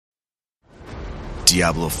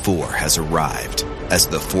Diablo 4 has arrived. As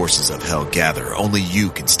the forces of hell gather, only you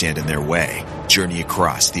can stand in their way. Journey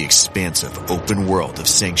across the expansive open world of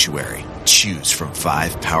Sanctuary. Choose from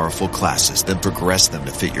 5 powerful classes, then progress them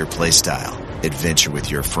to fit your playstyle. Adventure with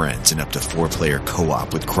your friends in up to 4-player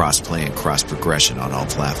co-op with cross-play and cross-progression on all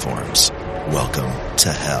platforms. Welcome to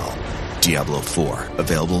hell. Diablo 4,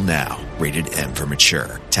 available now. Rated M for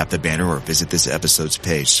mature. Tap the banner or visit this episode's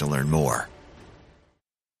page to learn more.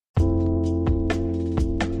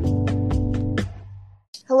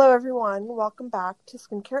 Hello everyone, welcome back to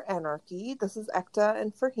Skincare Anarchy. This is Ekta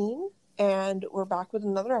and Farheen, and we're back with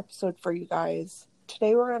another episode for you guys.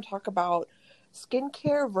 Today we're going to talk about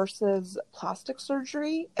skincare versus plastic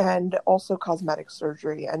surgery and also cosmetic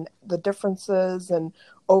surgery and the differences and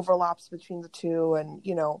overlaps between the two and,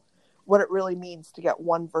 you know, what it really means to get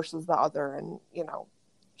one versus the other and, you know,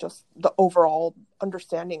 just the overall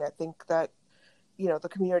understanding I think that, you know, the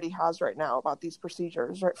community has right now about these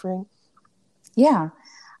procedures, right, Farheen? Yeah.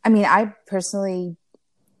 I mean, I personally,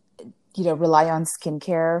 rely on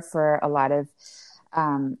skincare for a lot of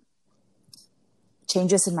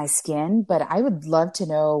changes in my skin, but I would love to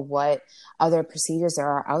know what other procedures there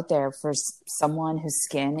are out there for someone whose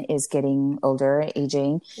skin is getting older,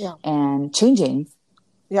 aging, and changing.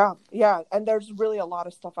 Yeah. And there's really a lot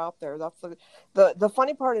of stuff out there. That's the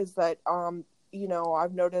funny part is that,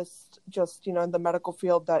 I've noticed just, in the medical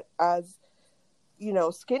field that as,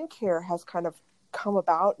 skincare has kind of come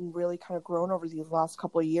about and really kind of grown over these last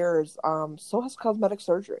couple of years. So has cosmetic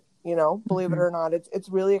surgery, believe it or not, it's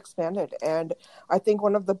really expanded. And I think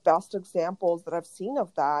one of the best examples that I've seen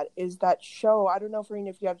of that is that show. I don't know, Farheen,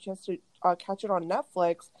 if you had a chance to catch it on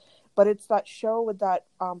Netflix, but it's that show with that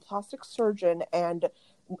plastic surgeon and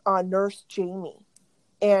nurse Jamie.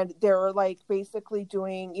 And they're like basically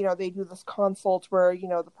doing, they do this consult where,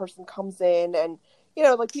 the person comes in and,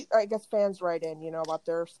 I guess fans write in, about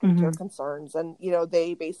their skincare concerns. And,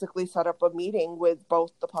 they basically set up a meeting with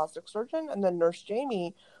both the plastic surgeon and then Nurse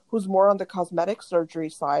Jamie, who's more on the cosmetic surgery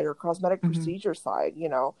side or cosmetic procedure side,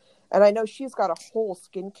 And I know she's got a whole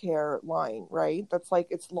skincare line, right? That's like,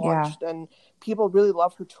 it's launched and people really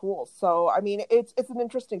love her tools. So, I mean, it's an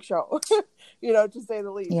interesting show, to say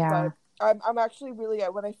the least. Yeah. But I'm actually really,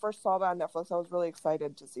 when I first saw that on Netflix, I was really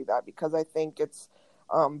excited to see that because I think it's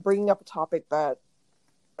bringing up a topic that,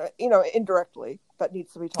 indirectly that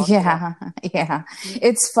needs to be talked about. Yeah.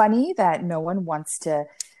 It's funny that no one wants to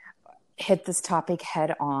hit this topic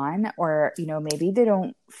head on, or, maybe they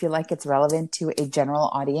don't feel like it's relevant to a general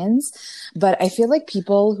audience. But I feel like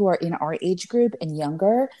people who are in our age group and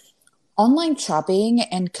younger, online shopping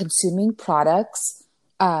and consuming products,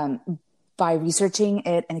 by researching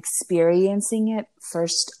it and experiencing it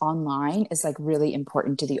first online is like really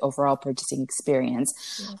important to the overall purchasing experience.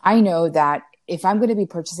 Yeah. I know that if I'm going to be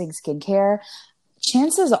purchasing skincare,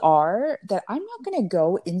 chances are that I'm not going to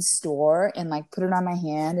go in store and like put it on my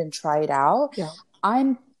hand and try it out. Yeah.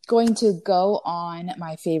 I'm going to go on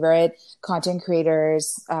my favorite content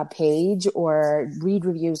creators page or read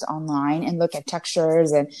reviews online and look at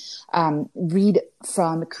textures and read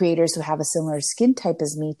from creators who have a similar skin type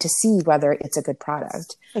as me to see whether it's a good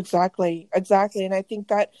product. Exactly. And I think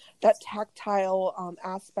that tactile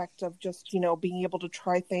aspect of just, being able to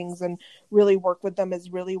try things and really work with them is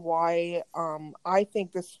really why I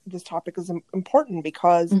think this topic is important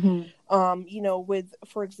because,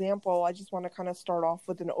 for example, I just want to kind of start off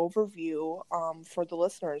with an overview for the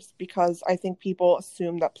listeners, because I think people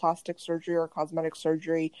assume that plastic surgery or cosmetic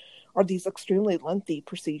surgery are these extremely lengthy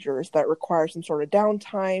procedures that require some sort of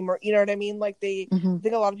downtime or, you know what I mean? Like I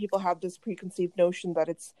think a lot of people have this preconceived notion that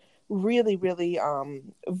it's really, really,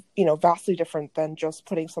 vastly different than just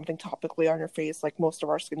putting something topically on your face, like most of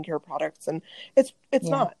our skincare products. And it's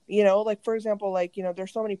not, like, for example, like,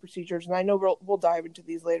 there's so many procedures, and I know we'll dive into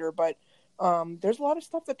these later, but there's a lot of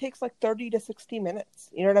stuff that takes like 30 to 60 minutes.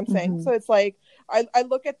 You know what I'm saying? So it's like, I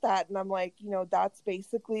look at that and I'm like, that's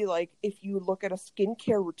basically like, if you look at a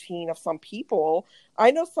skincare routine of some people, I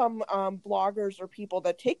know some bloggers or people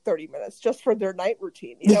that take 30 minutes just for their night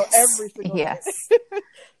routine, every single day.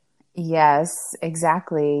 Yes,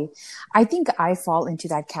 exactly. I think I fall into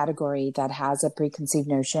that category that has a preconceived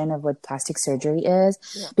notion of what plastic surgery is.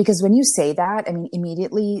 Yeah. Because when you say that, I mean,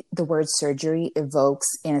 immediately the word surgery evokes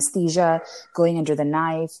anesthesia, going under the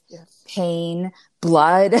knife, pain,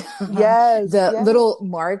 blood, little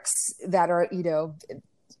marks that are,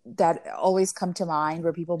 that always come to mind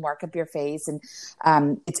where people mark up your face and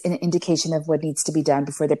it's an indication of what needs to be done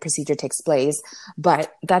before the procedure takes place.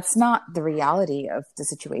 But that's not the reality of the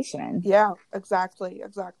situation. Yeah, exactly.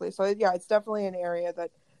 So yeah, it's definitely an area that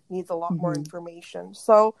needs a lot more information.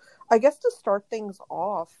 So I guess to start things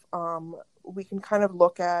off, we can kind of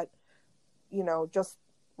look at, just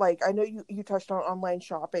like, I know you touched on online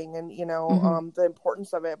shopping and, the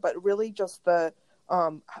importance of it, but really just the,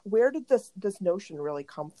 where did this notion really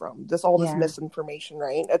come from? This misinformation,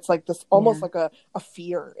 right? It's like this almost like a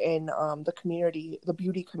fear in the community, the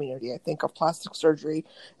beauty community, I think, of plastic surgery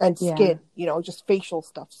and skin, just facial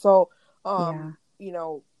stuff. So,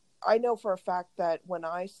 I know for a fact that when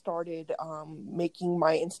I started making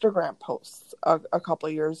my Instagram posts a couple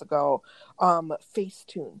of years ago,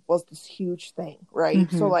 Facetune was this huge thing, right?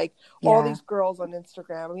 So like all these girls on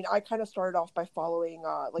Instagram, I mean, I kind of started off by following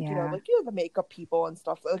the makeup people and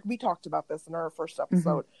stuff. Like we talked about this in our first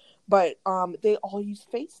episode, but they all use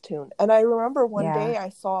Facetune. And I remember one day I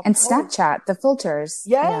saw Snapchat, the filters.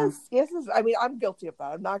 Yes. I mean, I'm guilty of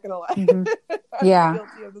that. I'm not gonna lie. I'm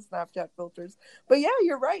guilty of the Snapchat filters. But yeah,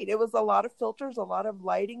 you're right. It was a lot of filters, a lot of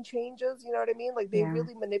lighting changes. You know what I mean? Like they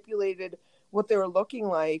really manipulated what they were looking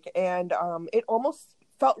like, and it almost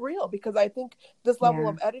felt real because I think this level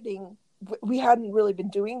of editing, we hadn't really been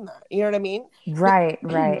doing that. You know what I mean? Right.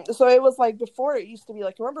 So it was like before, it used to be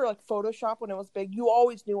like, remember like Photoshop when it was big? You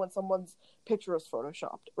always knew when someone's picture was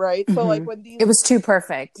Photoshopped, right? So like when it was too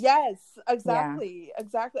perfect. Yes, exactly.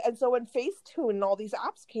 And so when Facetune and all these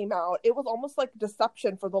apps came out, it was almost like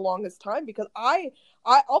deception for the longest time because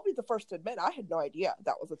I'll be the first to admit, I had no idea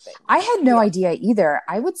that was a thing. I had no idea either.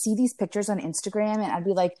 I would see these pictures on Instagram and I'd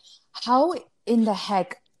be like, how in the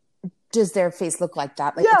heck does their face look like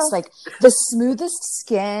that? Like it's like the smoothest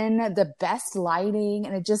skin, the best lighting,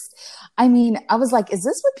 and I was like, is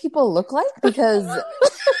this what people look like? Because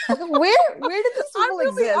where did this people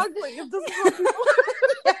really exist? Ugly if this is what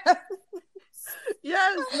people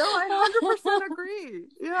Yes, no, I 100% agree.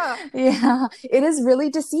 Yeah, it is really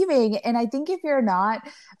deceiving. And I think if you're not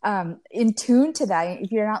in tune to that,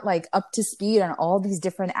 if you're not like up to speed on all these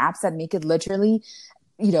different apps that make it literally,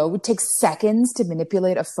 it takes seconds to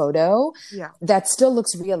manipulate a photo that still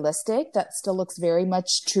looks realistic, that still looks very much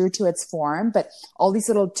true to its form, but all these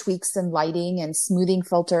little tweaks and lighting and smoothing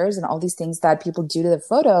filters and all these things that people do to the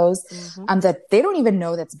photos that they don't even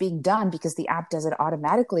know that's being done because the app does it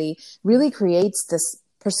automatically, really creates this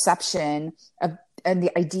perception of, and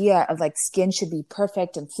the idea of like skin should be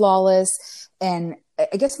perfect and flawless, and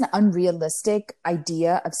I guess an unrealistic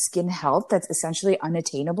idea of skin health that's essentially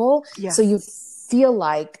unattainable. So you feel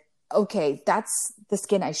like, okay, that's the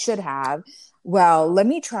skin I should have. Well, let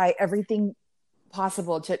me try everything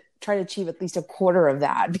possible to try to achieve at least a quarter of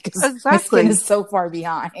that because my skin is so far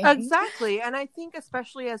behind. Exactly. And I think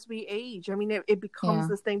especially as we age, I mean, it becomes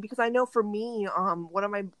this thing because I know for me, one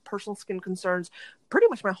of my personal skin concerns pretty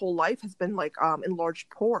much my whole life has been like enlarged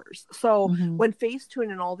pores. So when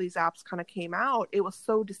Facetune and all these apps kind of came out, it was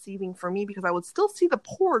so deceiving for me because I would still see the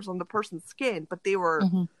pores on the person's skin, but they were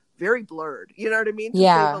very blurred, you know what I mean? To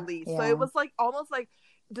say the least. So it was like almost like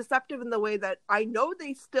deceptive in the way that I know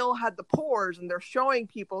they still had the pores and they're showing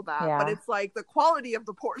people that, but it's like the quality of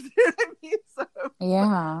the pores, you know what I mean?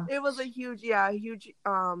 So it was a huge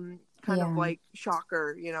kind of like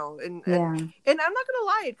shocker, and I'm not gonna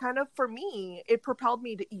lie, it kind of, for me, it propelled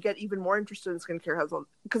me to get even more interested in skincare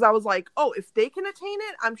because I was like, oh, if they can attain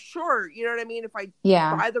it, I'm sure, you know what I mean, if I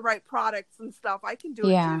buy the right products and stuff, I can do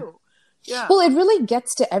it too. Well, it really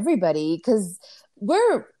gets to everybody because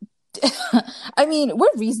we're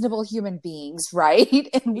reasonable human beings, right?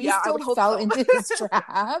 And we still fell into this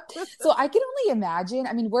trap. So I can only imagine,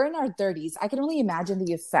 we're in our 30s. I can only imagine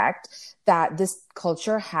the effect that this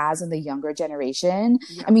culture has on the younger generation.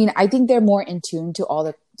 I think they're more in tune to all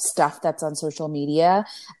the stuff that's on social media.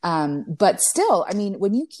 But still,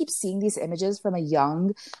 when you keep seeing these images from a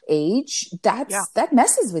young age, that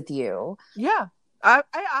messes with you. Yeah. I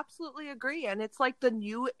absolutely agree. And it's like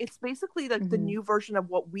it's basically like the new version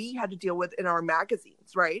of what we had to deal with in our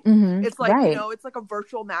magazines, right? It's like, it's like a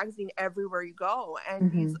virtual magazine everywhere you go.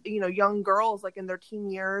 And these, young girls like in their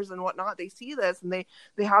teen years and whatnot, they see this and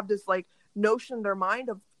they have this like notion in their mind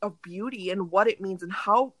of beauty and what it means and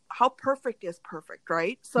how perfect is perfect,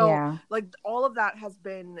 right? So like all of that has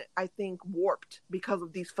been, I think, warped because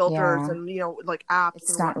of these filters and, like apps.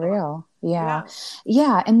 It's not real. Yeah.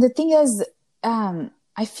 And the thing is,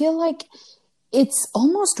 I feel like it's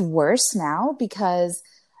almost worse now because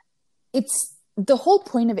it's the whole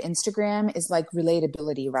point of Instagram is like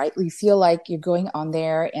relatability, right? You feel like you're going on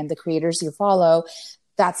there and the creators you follow,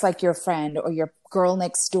 that's like your friend or your girl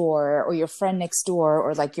next door or your friend next door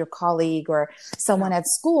or like your colleague or someone at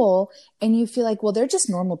school. And you feel like, well, they're just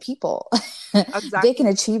normal people. Exactly. They can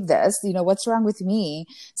achieve this. What's wrong with me?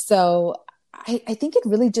 So I think it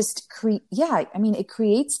really just it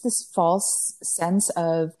creates this false sense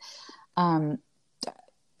of um,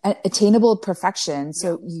 attainable perfection.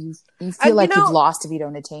 So you feel And like you've lost if you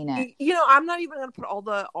don't attain it. I'm not even going to put all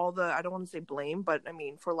the I don't want to say blame, but I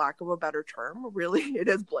mean, for lack of a better term, really it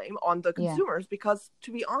is blame on the consumers, because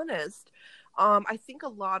to be honest, I think a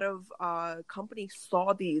lot of companies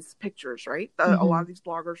saw these pictures, right? A lot of these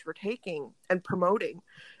bloggers were taking and promoting,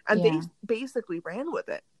 and they basically ran with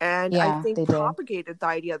it. And I think propagated the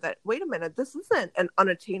idea that, wait a minute, this isn't an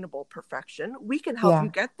unattainable perfection. We can help you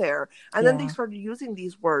get there. And then they started using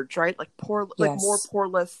these words, right? Like like more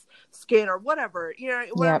poreless skin or whatever,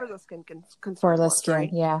 whatever the skin concern poreless was, skin,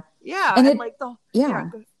 right? Yeah. And like go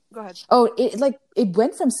ahead. Oh, it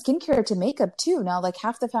went from skincare to makeup too. Now, like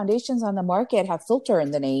half the foundations on the market have filter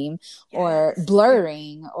in the name or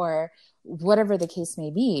blurring or whatever the case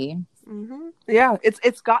may be. Mm-hmm. Yeah,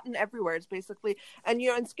 it's gotten everywhere. It's basically, and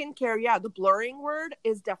in skincare, the blurring word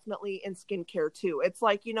is definitely in skincare too. It's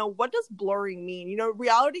like, what does blurring mean?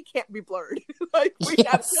 Reality can't be blurred. Like, we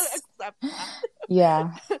have to accept that.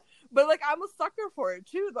 Yeah. But like, I'm a sucker for it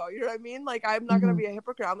too, though. You know what I mean? Like, I'm not gonna be a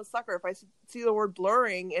hypocrite. I'm a sucker. If I see the word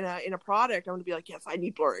blurring in a product, I'm gonna be like, yes, I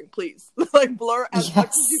need blurring, please. Like, blur as much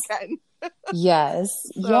as you can. Yes.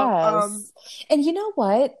 And you know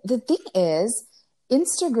what? The thing is,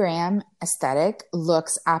 Instagram aesthetic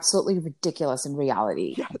looks absolutely ridiculous in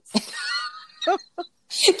reality. Yes.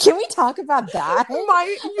 Can we talk about that? You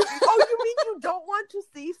mean you don't want to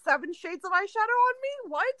see 7 shades of eyeshadow on me?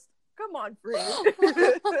 What? Come on, Free.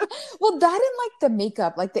 Well, that and like the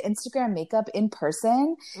makeup, like the Instagram makeup in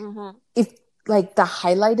person, if like the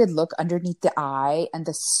highlighted look underneath the eye and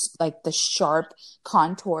the sharp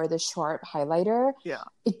contour, the sharp highlighter,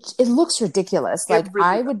 it looks ridiculous. Like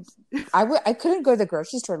really I couldn't go to the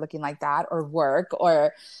grocery store looking like that, or work,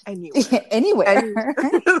 or anywhere.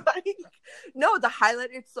 No, the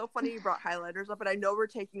highlight. It's so funny you brought highlighters up, and I know we're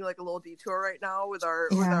taking like a little detour right now with our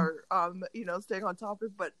staying on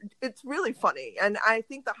topic, but it's really funny, and I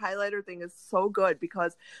think the highlighter thing is so good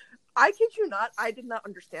because, I kid you not, I did not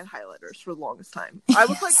understand highlighters for the longest time. I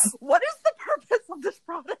was like, what is the purpose of this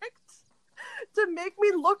product? To make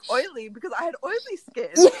me look oily, because I had oily skin.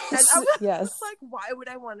 And I was like, why would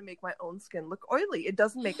I want to make my own skin look oily? It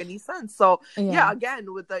doesn't make any sense. So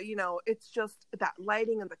again, with the, it's just that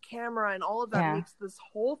lighting and the camera and all of that makes this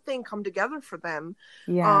whole thing come together for them.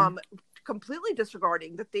 Completely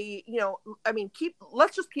disregarding that they,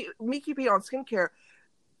 let's just keep on skincare.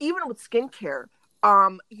 Even with skincare,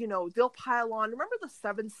 they'll pile on. Remember the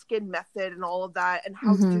 7 skin method and all of that, and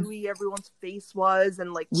how dewy everyone's face was,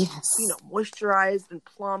 and like, moisturized and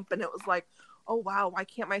plump. And it was like, oh wow, why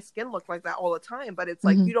can't my skin look like that all the time? But it's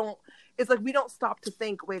like, we don't stop to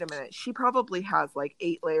think, wait a minute, she probably has like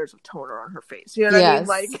 8 layers of toner on her face. You know what I mean?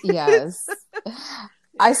 Like,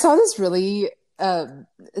 I saw this really,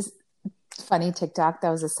 funny TikTok that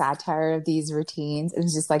was a satire of these routines. It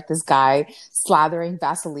was just like this guy slathering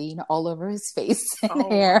Vaseline all over his face and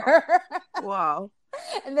hair. Wow.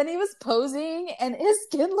 And then he was posing and his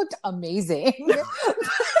skin looked amazing.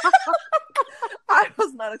 I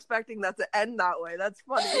was not expecting that to end that way. That's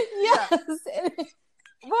funny. Yes.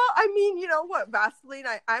 Well, I mean, you know what, Vaseline,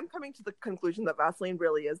 I'm coming to the conclusion that Vaseline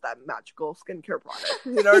really is that magical skincare product.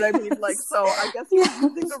 You know what I mean? Like, so I guess you're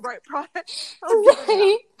using the right product.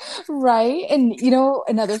 Right. And,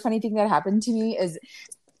 another funny thing that happened to me is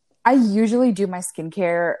I usually do my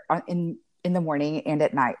skincare in the morning and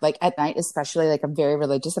at night. Like at night, especially, like I'm very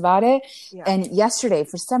religious about it. Yeah. And yesterday,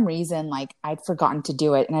 for some reason, like I'd forgotten to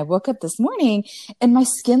do it. And I woke up this morning and my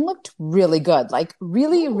skin looked really good, like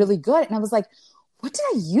really, really good. And I was like, what did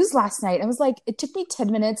I use last night? I was like, it took me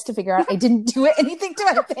 10 minutes to figure out I didn't do anything to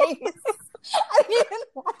my face. I didn't even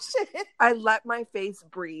wash it. I let my face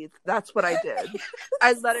breathe. That's what I did.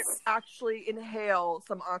 I let it actually inhale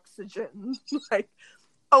some oxygen. Like,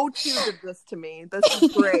 O2 did this to me. This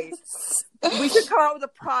is great. We should come out with a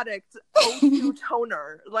product, O2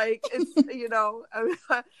 toner. Like, it's,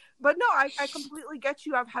 but no, I completely get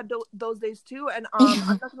you. I've had those days too. And I'm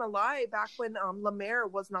not going to lie, back when La Mer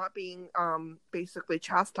was not being basically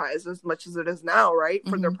chastised as much as it is now, right?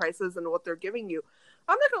 For their prices and what they're giving you.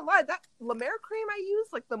 I'm not going to lie, that La Mer cream I use,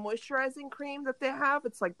 like the moisturizing cream that they have,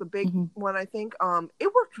 it's like the big one, I think,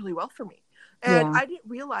 it worked really well for me. And I didn't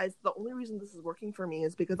realize the only reason this is working for me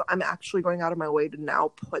is because I'm actually going out of my way to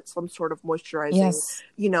now put some sort of moisturizing,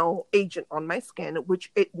 agent on my skin,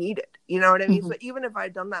 which it needed. You know what I mean? So even if I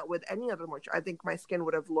had done that with any other moisturizer, I think my skin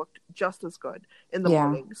would have looked just as good in the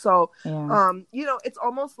morning. So, it's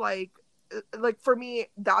almost like for me,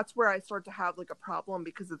 that's where I start to have like a problem,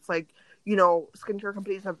 because it's like, skincare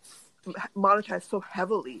companies have monetize so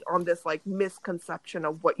heavily on this like misconception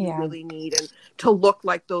of what you Yeah. really need and to look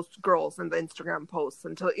like those girls in the Instagram posts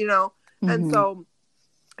and to, you know, and so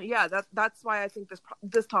yeah, that's why I think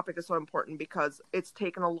this topic is so important, because it's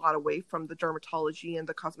taken a lot away from the dermatology and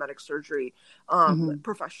the cosmetic surgery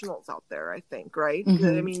professionals out there, I think, right?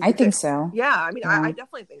 I mean, I think so. Yeah, I mean, Yeah. I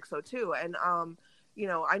definitely think so too. And you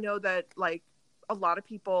know, I know that like a lot of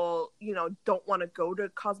people, you know, don't want to go to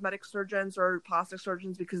cosmetic surgeons or plastic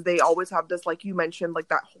surgeons because they always have this, like you mentioned, like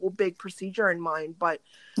that whole big procedure in mind. But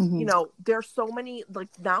you know, there's so many, like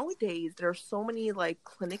nowadays there's so many like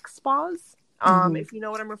clinic spas. If you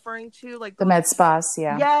know what I'm referring to, like The med spas,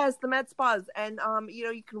 yeah. Yes, the med spas, and you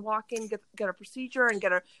know, you can walk in, get a procedure, and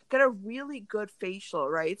get a really good facial,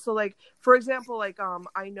 right? So, like for example, like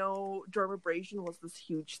I know dermabrasion was this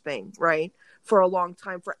huge thing, right, for a long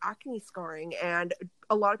time for acne scarring, and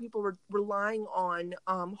a lot of people were relying on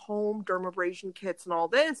home dermabrasion kits and all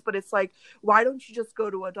this, but it's like, why don't you just go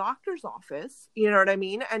to a doctor's office, you know what I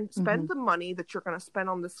mean, and spend the money that you're going to spend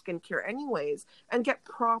on the skincare anyways and get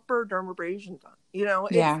proper dermabrasion done, you know?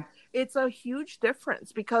 It's a huge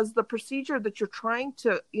difference, because the procedure that you're trying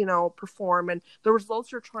to, you know, perform and the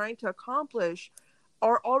results you're trying to accomplish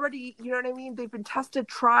are already, you know what I mean, they've been tested,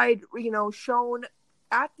 tried, you know, shown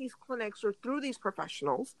at these clinics or through these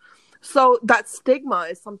professionals. So that stigma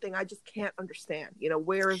is something I just can't understand. You know,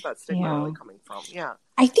 where is that stigma really coming from? Yeah.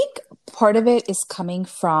 I think part of it is coming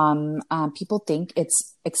from people think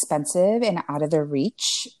it's expensive and out of their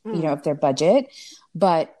reach, you know, of their budget.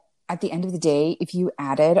 But at the end of the day, if you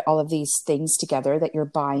added all of these things together that you're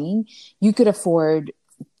buying, you could afford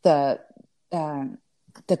the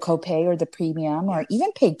copay or the premium or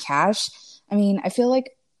even pay cash. I mean, I feel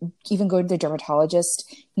like even going to the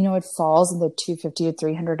dermatologist, you know, it falls in the $250 to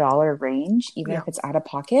 $300 range, even if it's out of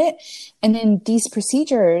pocket. And then these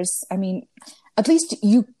procedures, I mean, at least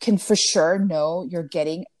you can for sure know you're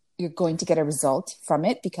going to get a result from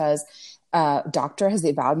it, because a doctor has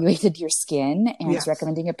evaluated your skin and is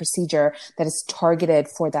recommending a procedure that is targeted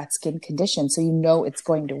for that skin condition. So you know it's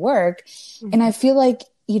going to work. And I feel like,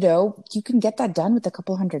 you know, you can get that done with a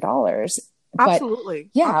couple $100s. Absolutely.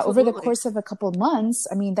 But yeah, Absolutely. over the course of a couple of months,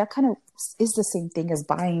 I mean, that kind of is the same thing as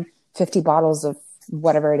buying 50 bottles of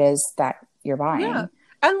whatever it is that you're buying. Yeah.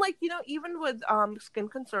 And like, you know, even with skin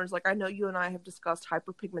concerns, like I know you and I have discussed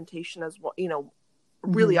hyperpigmentation as well, you know,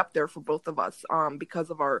 really up there for both of us because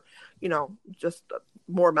of our, you know, just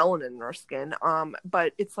more melanin in our skin.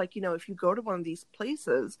 But it's like, you know, if you go to one of these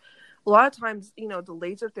places, a lot of times, you know, the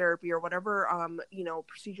laser therapy or whatever, you know,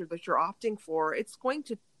 procedure that you're opting for, it's going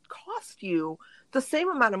to cost you the same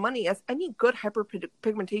amount of money as any good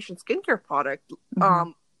hyperpigmentation skincare product,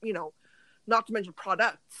 you know, not to mention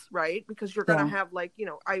products, right? Because you're going to have like, you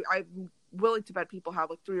know, I'm willing to bet people have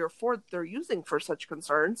like 3 or 4 that they're using for such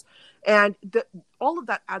concerns. And all of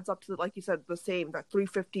that adds up to, like you said, the same, that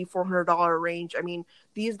 $350, $400 range. I mean,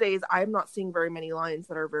 these days I'm not seeing very many lines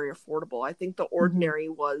that are very affordable. I think the Ordinary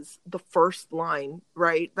was the first line,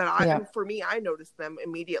 right? That for me, I noticed them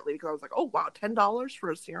immediately because I was like, oh wow, $10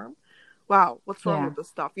 for a serum. Wow, what's wrong with this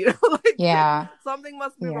stuff? You know, like something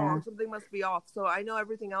must be wrong. Something must be off. So I know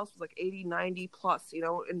everything else was like 80, 90 plus, you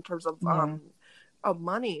know, in terms of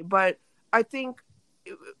money. But I think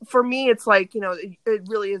for me, it's like, you know, it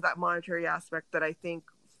really is that monetary aspect that I think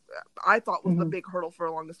I thought was the big hurdle for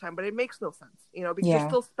the longest time, but it makes no sense, you know, because you're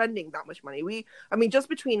still spending that much money. I mean, just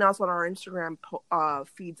between us on our Instagram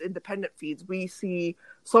feeds, independent feeds, we see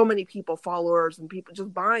so many people, followers and people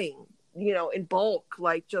just buying, you know, in bulk,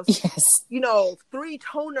 like just, you know, 3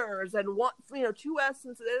 toners and 1, you know, 2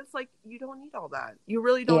 essences. It's like, you don't need all that. You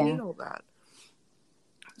really don't need all that.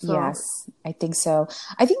 So. Yes, I think so.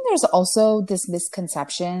 I think there's also this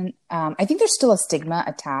misconception. I think there's still a stigma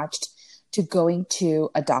attached to going to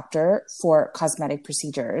a doctor for cosmetic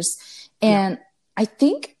procedures. And I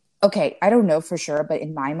think, okay, I don't know for sure, but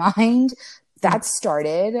in my mind, that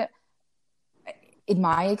started, in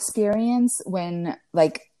my experience, when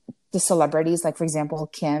like the celebrities, like for example,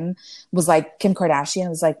 Kim Kardashian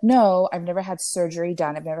was like, no, I've never had surgery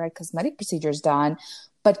done. I've never had cosmetic procedures done.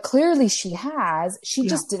 But clearly she has. She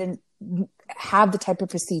just didn't have the type of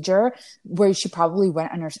procedure where she probably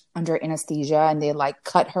went under anesthesia and they like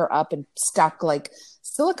cut her up and stuck like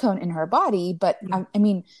silicone in her body. But I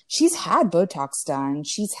mean, she's had Botox done.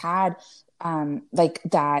 She's had like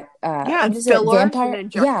that vampire,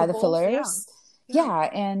 the fillers. Yeah,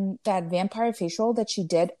 and that vampire facial that she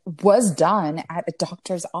did was done at a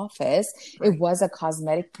doctor's office. It was a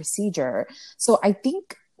cosmetic procedure. So I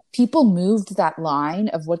think people moved that line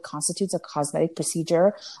of what constitutes a cosmetic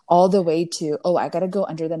procedure all the way to, oh, I got to go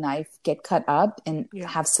under the knife, get cut up, and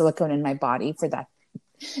have silicone in my body for that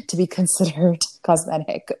to be considered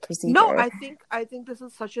cosmetic No, procedure. I think this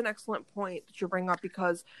is such an excellent point that you bring up,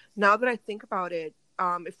 because now that I think about it,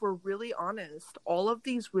 if we're really honest, all of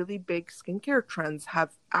these really big skincare trends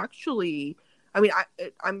have actually, I mean,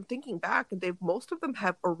 I'm thinking back, and most of them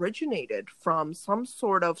have originated from some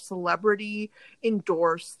sort of celebrity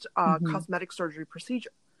endorsed Hmm. cosmetic surgery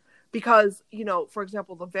procedure. Because, for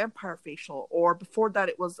example, the vampire facial, or before that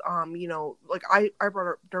it was like I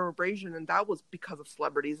brought up dermabrasion, and that was because of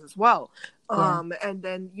celebrities as well. Yeah. And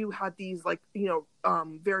then you had these, like,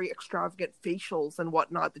 very extravagant facials and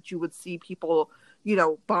whatnot that you would see people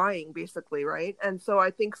buying, basically, right? And so I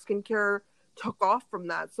think skincare took off from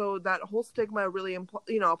that. So that whole stigma really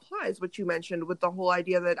applies, what you mentioned, with the whole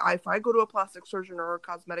idea that if I go to a plastic surgeon or a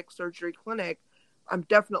cosmetic surgery clinic, I'm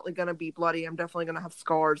definitely going to be bloody. I'm definitely going to have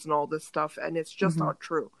scars and all this stuff. And it's just Hmm. not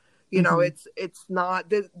true. Hmm. It's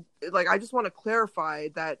not, like, I just want to clarify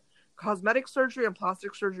that cosmetic surgery and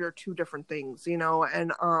plastic surgery are two different things,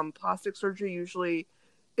 and plastic surgery usually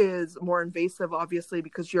is more invasive, obviously,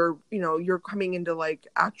 because you're coming into, like,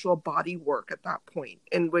 actual body work at that point,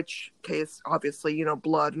 in which case, obviously,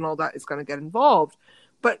 blood and all that is going to get involved.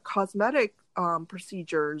 But cosmetic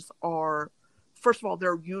procedures are, first of all,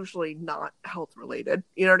 they're usually not health related.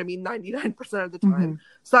 You know what I mean? 99% of the time. Hmm.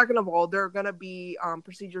 Second of all, there are going to be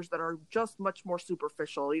procedures that are just much more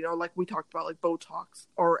superficial, like we talked about, like Botox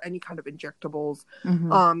or any kind of injectables,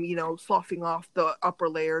 Hmm. sloughing off the upper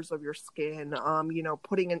layers of your skin,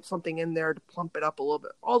 putting in something in there to plump it up a little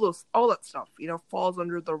bit. All that stuff, falls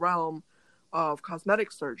under the realm of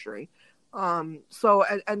cosmetic surgery. So,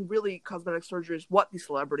 and really, cosmetic surgery is what these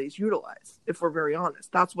celebrities utilize, if we're very honest.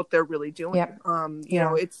 That's what they're really doing. Yep.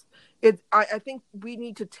 Yeah. I think we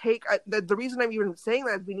need to the reason I'm even saying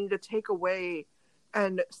that is we need to take away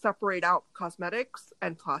and separate out cosmetics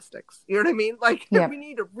and plastics. You know what I mean? Like, we Yep.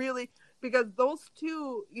 need to really, because those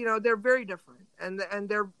two, they're very different, and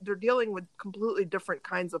they're dealing with completely different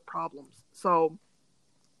kinds of problems. So,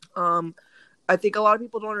 I think a lot of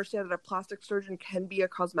people don't understand that a plastic surgeon can be a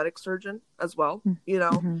cosmetic surgeon as well,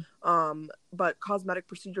 Hmm. but cosmetic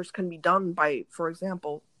procedures can be done by, for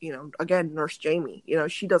example, again, Nurse Jamie,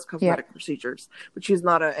 she does cosmetic Yep. procedures, but she's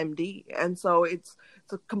not a MD. And so it's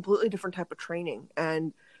a completely different type of training.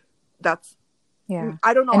 And that's, Yeah.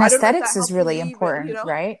 I don't know. And I don't know if that aesthetics is helps you really leave, important,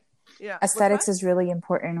 right? Yeah. What's that? Aesthetics is really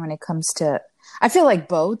important when it comes to, I feel like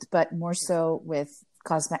both, but more Yeah. so with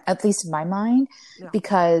cosmetic, at least in my mind, Yeah.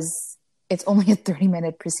 because it's only a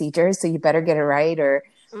 30-minute procedure. So you better get it right, or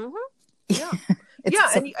Mm-hmm. Yeah. it's,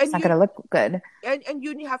 Yeah. it's not going to look good. And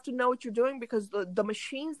you have to know what you're doing, because the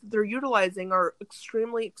machines that they're utilizing are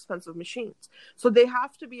extremely expensive machines. So they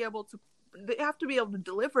have to be able to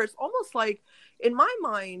deliver. It's almost like, in my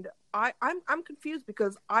mind, I'm confused,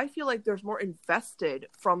 because I feel like there's more invested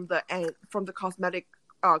from the cosmetic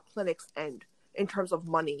clinic's end, in terms of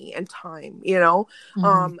money and time.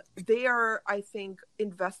 Hmm. They are, I think,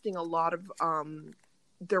 investing a lot of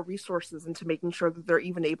their resources into making sure that they're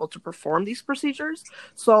even able to perform these procedures.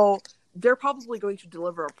 So they're probably going to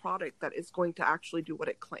deliver a product that is going to actually do what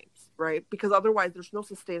it claims, right? Because otherwise there's no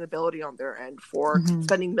sustainability on their end for Hmm.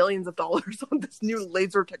 spending millions of dollars on this new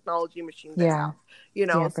laser technology machine they Yeah. have,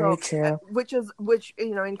 Yeah. Very so true. which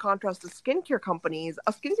in contrast to skincare companies,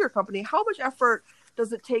 a skincare company, how much effort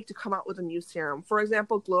does it take to come out with a new serum? For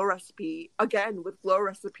example, Glow Recipe, again, with Glow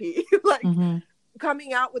Recipe, like, Hmm.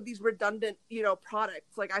 coming out with these redundant,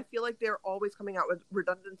 products. Like, I feel like they're always coming out with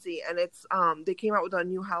redundancy, and it's they came out with a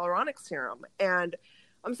new hyaluronic serum, and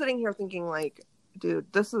I'm sitting here thinking, like,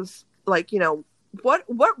 dude, this is like,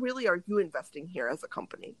 what really are you investing here as a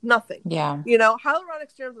company? Nothing. Yeah.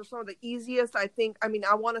 Hyaluronic serums are some of the easiest, I think. I mean,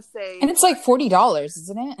 I want to say, And it's like $40,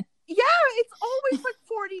 isn't it? yeah, it's always like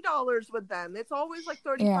 $40 with them. It's always like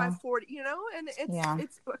 35, Yeah. 40, and Yeah.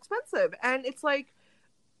 it's expensive, and it's like,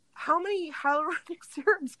 how many hyaluronic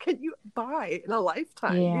serums can you buy in a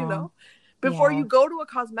lifetime, Yeah. before Yeah. you go to a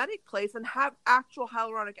cosmetic place and have actual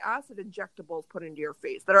hyaluronic acid injectables put into your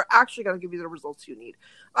face that are actually going to give you the results you need?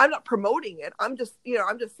 I'm not promoting it. I'm just,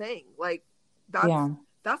 I'm just saying, like, that's Yeah.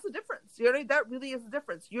 that's the difference. That really is the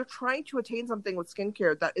difference. You're trying to attain something with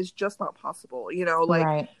skincare that is just not possible.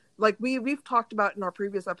 Right. Like we've talked about in our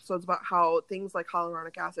previous episodes about how things like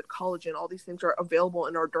hyaluronic acid, collagen, all these things are available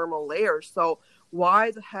in our dermal layers. So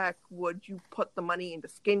why the heck would you put the money into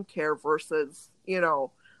skincare versus,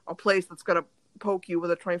 a place that's going to poke you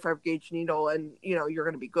with a 25 gauge needle and, you're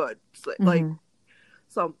going to be good. So, Hmm.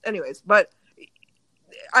 so anyways, but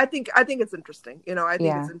I think it's interesting. I think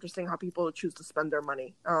Yeah. it's interesting how people choose to spend their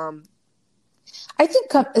money. I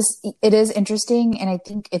think it is interesting, and I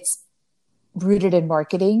think it's rooted in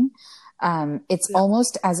marketing. It's Yeah.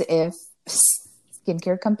 almost as if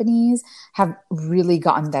skincare companies have really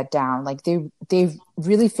gotten that down. Like they've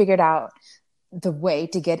really figured out the way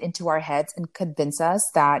to get into our heads and convince us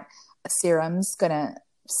that a serum's gonna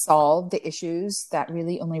solve the issues that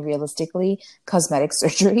really only realistically cosmetic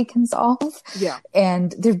surgery can solve. Yeah.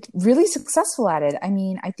 And they're really successful at it. I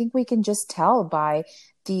mean, I think we can just tell by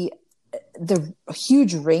the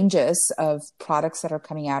huge ranges of products that are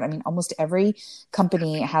coming out. I mean, almost every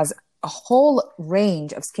company has a whole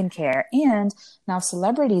range of skincare, and now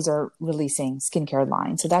celebrities are releasing skincare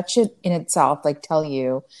lines. So that should in itself like tell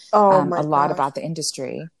you Oh my a lot gosh. about the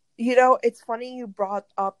industry. You know, it's funny you brought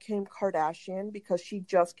up Kim Kardashian because she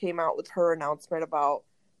just came out with her announcement about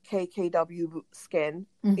KKW skin,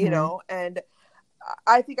 you Mm-hmm. know, and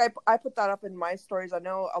I think I put that up in my stories. I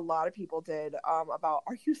know a lot of people did, about,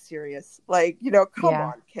 are you serious? Like, you know, come Yeah.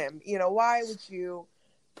 on, Kim. You know, why would you,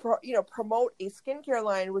 promote a skincare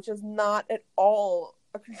line, which is not at all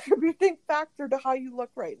a contributing factor to how you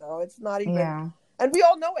look right now. It's not even, Yeah. and we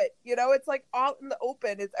all know it, you know, it's like out in the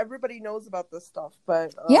open. It's everybody knows about this stuff,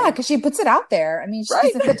 but, Yeah, because she puts it out there. I mean, right.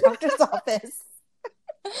 she's in the doctor's office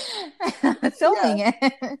Yeah. filming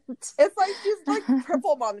it. It's like she's like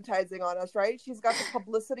triple monetizing on us, right? She's got the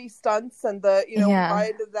publicity stunts and the, you know, we buy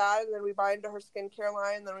Yeah. into that and then we buy into her skincare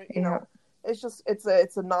line. And then we, you Yeah. know, it's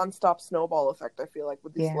a nonstop snowball effect, I feel like,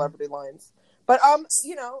 with these Yeah. celebrity lines. But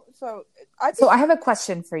you know, so I So think, I have a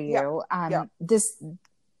question for yeah, you. yeah.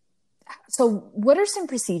 So what are some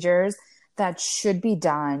procedures that should be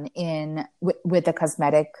done with a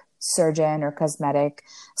cosmetic surgeon or cosmetic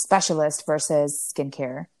specialist versus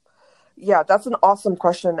skincare? Yeah, that's an awesome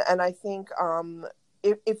question. And I think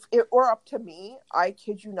if it were up to me, I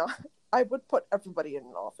kid you not, I would put everybody in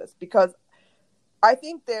an office because I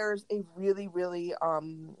think there's a really, really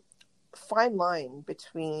fine line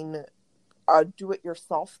between a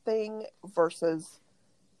do-it-yourself thing versus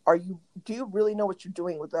do you really know what you're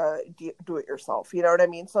doing with the do-it-yourself? You know what I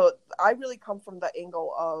mean? So I really come from the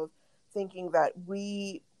angle of thinking that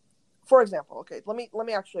for example, okay, let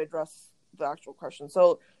me actually address the actual question.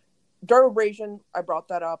 So dermabrasion, I brought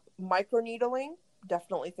that up. Microneedling,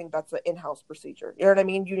 definitely think that's an in-house procedure. You know what I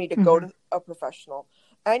mean? You need to go Mm-hmm. to a professional.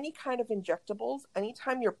 Any kind of injectables,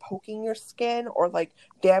 anytime you're poking your skin or like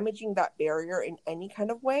damaging that barrier in any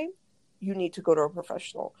kind of way, you need to go to a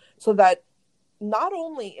professional so that not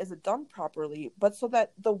only is it done properly, but so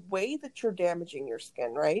that the way that you're damaging your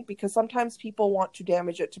skin, right? Because sometimes people want to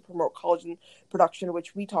damage it to promote collagen production,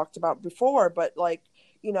 which we talked about before, but like,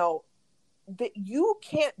 you know, that you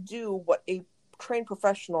can't do what a trained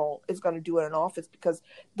professional is going to do in an office because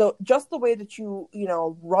the way that you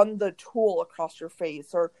know run the tool across your face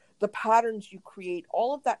or the patterns you create,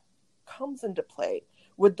 all of that comes into play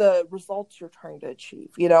with the results you're trying to achieve.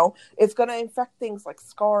 You know, it's going to affect things like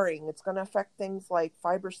scarring, it's going to affect things like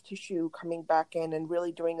fibrous tissue coming back in and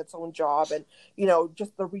really doing its own job, and you know,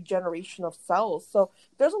 just the regeneration of cells. So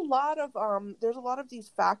there's a lot of these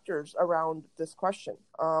factors around this question,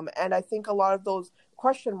 and I think a lot of those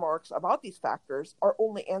question marks about these factors are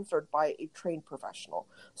only answered by a trained professional.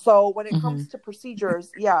 So when it Mm-hmm. comes to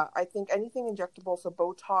procedures, yeah, I think anything injectable, so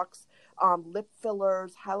Botox, lip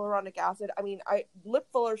fillers, hyaluronic acid. I mean, lip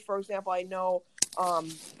fillers, for example, I know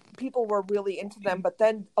people were really into them, but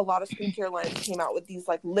then a lot of skincare lines came out with these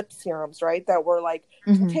like lip serums, right? That were like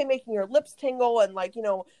Mm-hmm. making your lips tingle, and like, you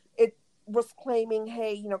know, it was claiming,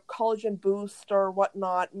 hey, you know, collagen boost or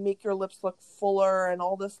whatnot, make your lips look fuller and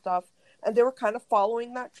all this stuff. And they were kind of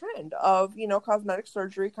following that trend of, you know, cosmetic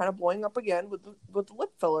surgery kind of blowing up again with the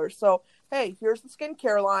lip fillers. So hey, here's the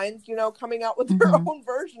skincare lines, you know, coming out with their Mm-hmm. own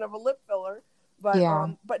version of a lip filler. But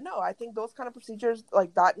Yeah. but no, I think those kind of procedures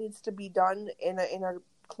like that needs to be done in a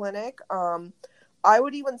clinic. I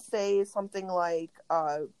would even say something like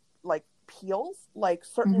peels, like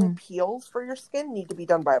certain Mm-hmm. peels for your skin need to be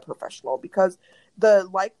done by a professional because the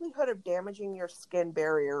likelihood of damaging your skin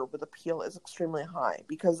barrier with a peel is extremely high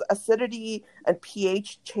because acidity and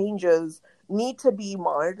pH changes need to be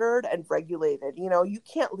monitored and regulated. You know, you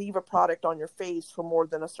can't leave a product on your face for more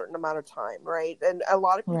than a certain amount of time, right? And a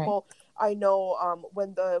lot of Right. people I know,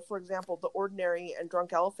 when for example, The Ordinary and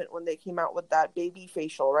Drunk Elephant, when they came out with that baby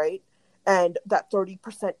facial, right? And that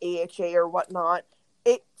 30% AHA or whatnot,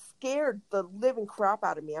 it scared the living crap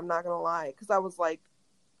out of me. I'm not going to lie. Because I was like,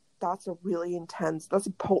 that's a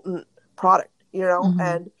potent product, you know? Mm-hmm.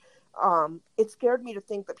 And it scared me to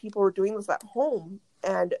think that people were doing this at home.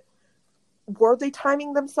 And were they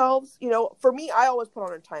timing themselves? You know, for me, I always put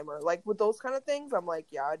on a timer. Like with those kind of things, I'm like,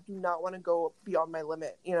 yeah, I do not want to go beyond my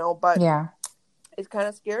limit, you know? But Yeah. it kind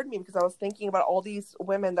of scared me because I was thinking about all these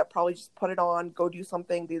women that probably just put it on, go do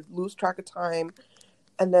something, they lose track of time.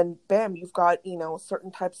 and then bam, you've got, you know,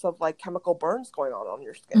 certain types of like chemical burns going on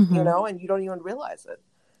your skin, you Mm-hmm. know, and you don't even realize it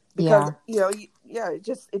because, Yeah. you know,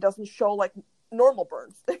 it doesn't show like normal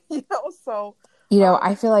burns, you know? So, You know,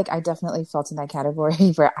 I feel like I definitely felt in that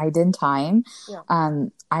category where I did time. yeah.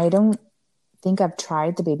 I don't think I've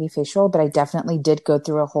tried the baby facial, but I definitely did go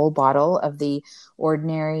through a whole bottle of the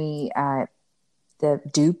ordinary, the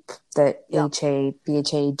dupe, the Yeah.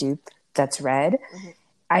 BHA dupe that's red. Mm-hmm.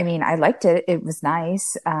 I mean, I liked it. It was nice.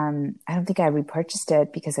 I don't think I repurchased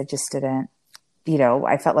it because I just didn't, you know,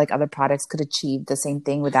 I felt like other products could achieve the same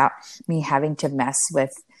thing without me having to mess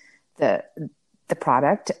with the the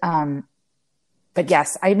product. But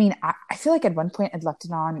yes, I mean, I feel like at one point I'd left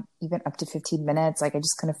it on even up to 15 minutes. Like I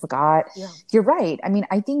just kind of forgot. Yeah. You're right. I mean,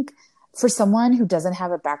 I think for someone who doesn't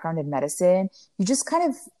have a background in medicine, you just kind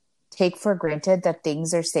of take for granted that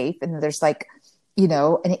things are safe and there's like, you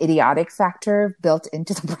know, an idiotic factor built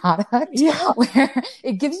into the product Yeah. where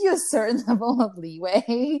it gives you a certain level of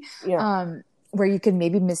leeway, Yeah. where you can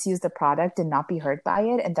maybe misuse the product and not be hurt by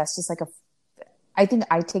it. And that's just like I think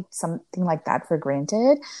I take something like that for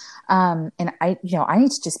granted. And I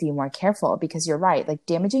need to just be more careful because you're right. Like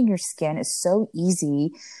damaging your skin is so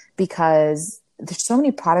easy because there's so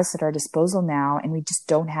many products at our disposal now and we just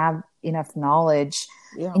don't have enough knowledge.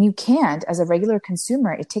 Yeah. And you can't, as a regular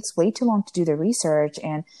consumer, it takes way too long to do the research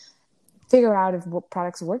and figure out if what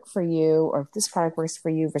products work for you or if this product works for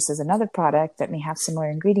you versus another product that may have similar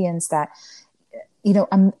ingredients that, you know,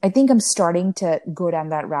 I think I'm starting to go down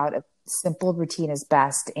that route of simple routine is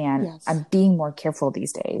best. And Yes. I'm being more careful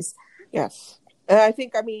these days. Yes. And I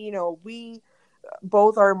think, I mean, you know, we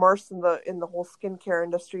both are immersed in the whole skincare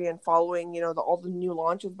industry and following, you know, all the new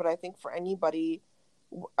launches. But I think for anybody,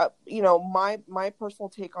 you know, my personal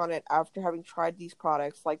take on it after having tried these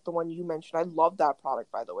products, like the one you mentioned, I love that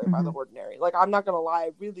product, by the way, by The Ordinary. Like, I'm not going to lie,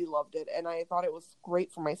 I really loved it. And I thought it was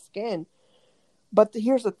great for my skin. But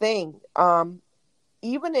here's the thing.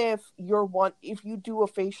 Even if if you do a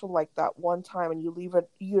facial like that one time and you leave it,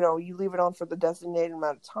 you know, you leave it on for the designated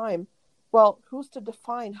amount of time, well, who's to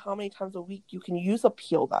define how many times a week you can use a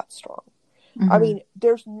peel that strong? I mean,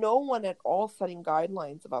 there's no one at all setting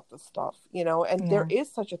guidelines about this stuff, you know, and there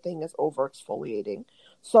is such a thing as over exfoliating.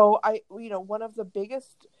 So you know, one of the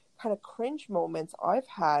biggest kind of cringe moments I've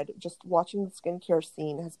had just watching the skincare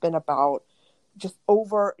scene has been about just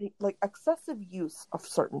over like excessive use of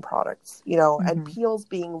certain products, you know, and peels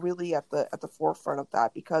being really at the forefront of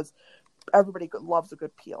that because everybody loves a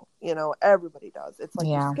good peel, you know, everybody does. It's like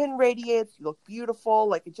your skin radiates, you look beautiful,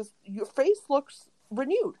 like it just, your face looks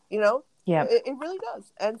renewed, you know. It really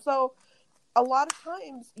does. And so a lot of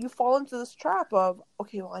times you fall into this trap of,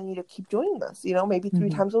 okay, well, I need to keep doing this, you know, maybe 3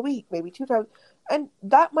 times a week, maybe 2 times. And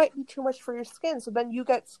that might be too much for your skin. So then you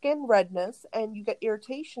get skin redness and you get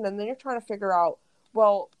irritation. And then you're trying to figure out,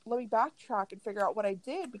 well, let me backtrack and figure out what I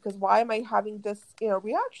did because why am I having this, you know,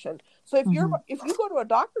 reaction? So if you go to a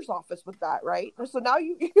doctor's office with that, right? So now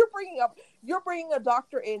you're bringing a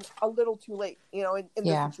doctor in a little too late, you know, in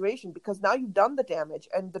this situation because now you've done the damage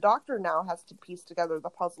and the doctor now has to piece together the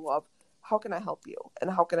puzzle of how can I help you and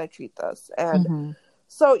how can I treat this? And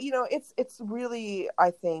so, you know, it's really,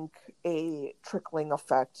 I think, a trickling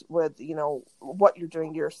effect with, you know, what you're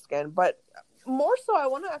doing to your skin. But more so, I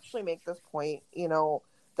want to actually make this point, you know,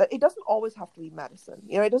 that it doesn't always have to be medicine.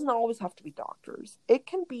 You know, it doesn't always have to be doctors. It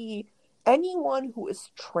can be anyone who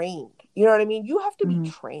is trained. You know what I mean? You have to be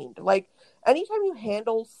trained. Like, anytime you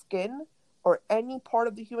handle skin or any part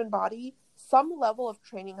of the human body, some level of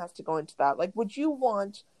training has to go into that. Like, would you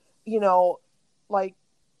want, you know, like,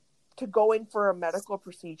 to go in for a medical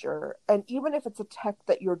procedure, and even if it's a tech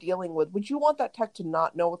that you're dealing with, would you want that tech to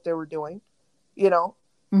not know what they were doing? You know,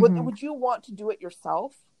 would you want to do it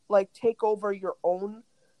yourself? Like, take over your own,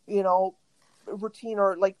 you know, routine,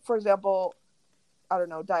 or like, for example, I don't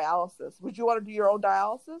know, dialysis. Would you want to do your own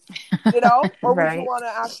dialysis? You know, or would you want to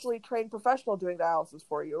actually train professional doing dialysis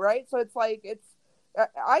for you? Right. So it's like,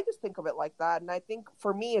 I just think of it like that. And I think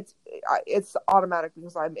for me, it's automatic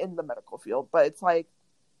because I'm in the medical field, but it's like,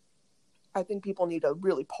 I think people need to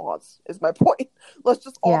really pause is my point. Let's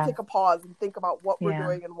just all take a pause and think about what we're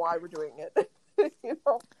doing and why we're doing it. You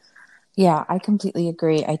know? Yeah, I completely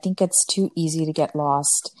agree. I think it's too easy to get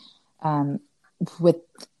lost with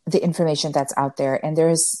the information that's out there. And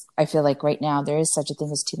I feel like right now there is such a thing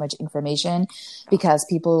as too much information because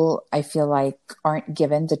people, I feel like, aren't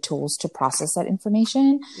given the tools to process that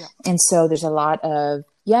information. Yeah. And so there's a lot of,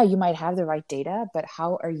 you might have the right data, but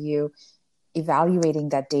how are you evaluating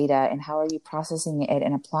that data and how are you processing it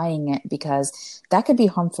and applying it? Because that could be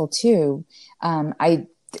harmful too.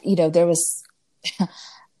 There was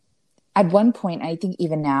at one point, I think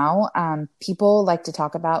even now, people like to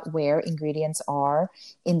talk about where ingredients are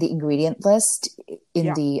in the ingredient list in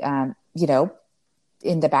Yeah. the,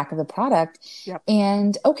 in the back of the product. Yep.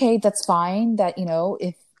 And okay, that's fine that,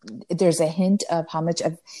 if there's a hint of how much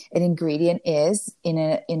of an ingredient is in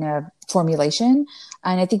a formulation.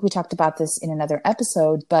 And I think we talked about this in another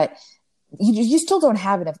episode, but you still don't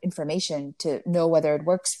have enough information to know whether it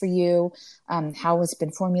works for you, how it's been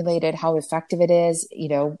formulated, how effective it is,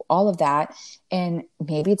 all of that. And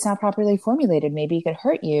maybe it's not properly formulated. Maybe it could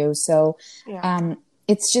hurt you. So, Yeah.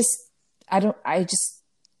 it's just, I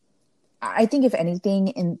think if anything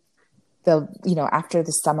in after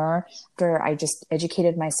the summer, after I just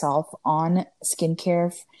educated myself on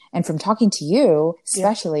skincare and from talking to you, Yeah.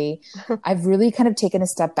 especially, I've really kind of taken a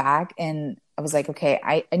step back and I was like, okay,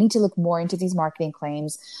 I need to look more into these marketing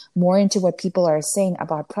claims, more into what people are saying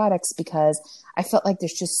about products, because I felt like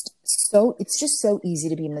it's just so easy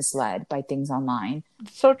to be misled by things online.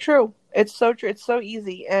 So true. It's so true. It's so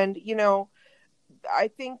easy. And, I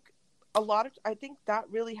think I think that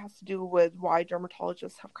really has to do with why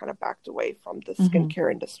dermatologists have kind of backed away from the Mm-hmm.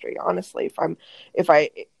 skincare industry. Honestly, if I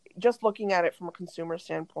just looking at it from a consumer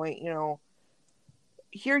standpoint,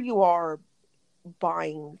 here you are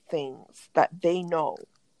buying things that they know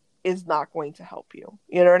is not going to help you.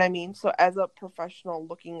 You know what I mean? So as a professional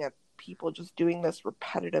looking at people just doing this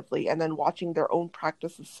repetitively and then watching their own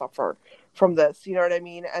practices suffer from this, you know what I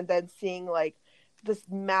mean? And then seeing like this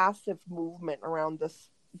massive movement around this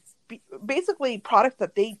basically product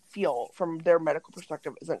that they feel from their medical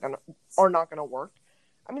perspective or not gonna work.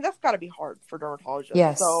 I mean, that's got to be hard for dermatologists.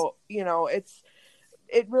 Yes. So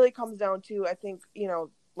it really comes down to, I think,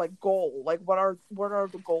 like goal, like what are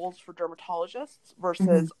the goals for dermatologists Mm-hmm.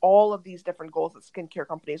 versus all of these different goals that skincare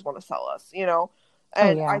companies want to sell us, Oh,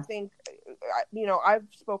 and I yeah. think, I've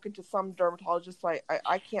spoken to some dermatologists.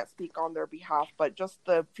 I can't speak on their behalf, but just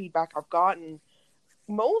the feedback I've gotten,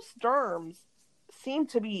 most derms seem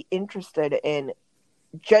to be interested in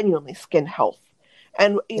genuinely skin health.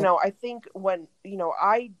 And, Yeah. I think when,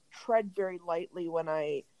 I tread very lightly when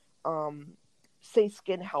I say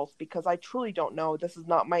skin health, because I truly don't know. This is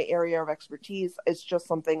not my area of expertise. It's just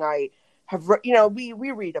something I have, we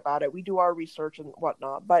read about it. We do our research and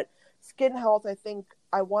whatnot. But skin health, I think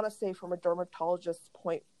I want to say from a dermatologist's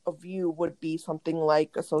point of view would be something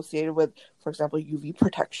like associated with, for example, UV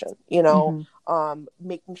protection, Mm-hmm.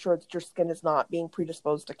 making sure that your skin is not being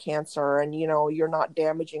predisposed to cancer, and, you're not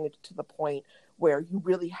damaging it to the point where you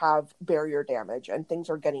really have barrier damage and things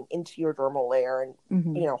are getting into your dermal layer and,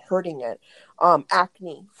 Mm-hmm. hurting it.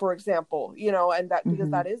 Acne, for example, and that, because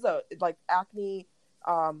Mm-hmm. that is like acne,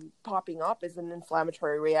 popping up is an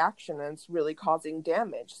inflammatory reaction and it's really causing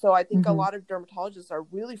damage. So I think a Mm-hmm. lot of dermatologists are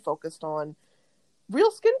really focused on real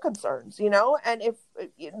skin concerns, and if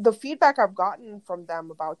the feedback I've gotten from them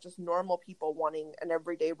about just normal people wanting an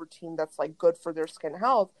everyday routine that's like good for their skin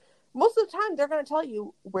health, most of the time they're going to tell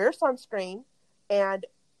you wear sunscreen and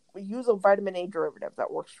use a vitamin A derivative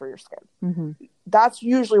that works for your skin. Mm-hmm. That's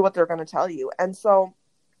usually what they're going to tell you. And so,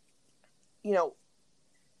 you know,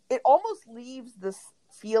 it almost leaves this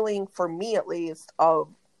feeling, for me at least, of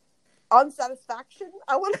unsatisfaction,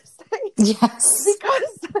 I want to say, Yes.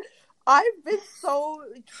 because I've been so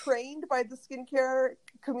trained by the skincare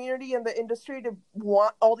community and the industry to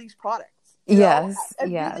want all these products, Yes.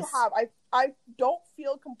 and really Yes. have. I don't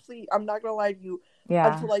feel complete, I'm not gonna lie to you,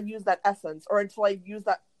 Yeah. until I use that essence or until I use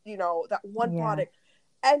that, that one Yeah. product.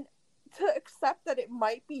 And to accept that it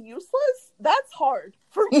might be useless, that's hard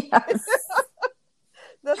for me. Yes.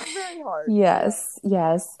 That's very hard. Yeah. Yes.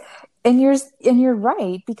 Yes. And you're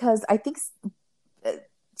right, because I think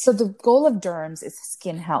so the goal of derms is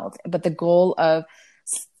skin health, but the goal of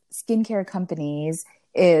skincare companies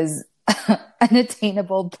is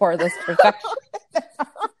unattainable poreless perfection.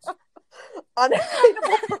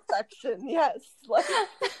 Unattainable perfection. Yes. Like,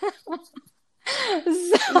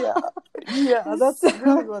 so, yeah. Yeah, that's really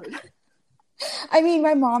so what it is. I mean,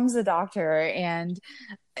 my mom's a doctor, and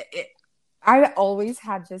I always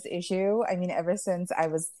had this issue. I mean, ever since I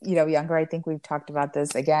was, younger. I think we've talked about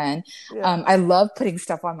this again. Yeah. I love putting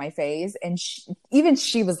stuff on my face, and even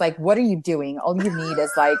she was like, "What are you doing? All you need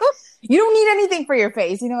is like, you don't need anything for your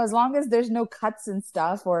face, as long as there's no cuts and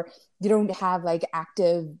stuff, or you don't have like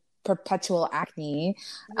active perpetual acne,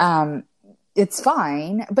 Yeah. um, it's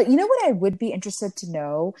fine." But you know what? I would be interested to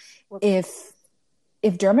know What's that?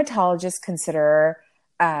 if dermatologists consider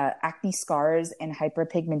acne scars and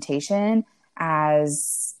hyperpigmentation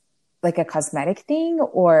as like a cosmetic thing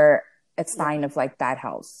or a Yeah. sign of like bad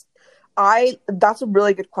health. That's a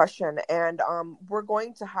really good question. And we're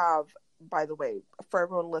going to have by the way, for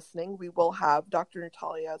everyone listening, we will have Dr.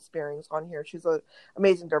 Natalia Spearings on here. She's an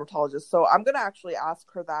amazing dermatologist. So I'm going to actually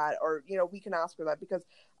ask her that, or, you know, we can ask her that, because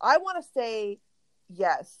I want to say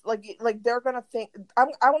yes. Like they're going to think,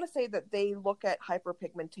 I want to say that they look at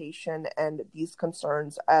hyperpigmentation and these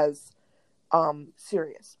concerns as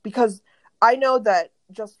serious, because I know that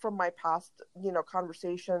just from my past, you know,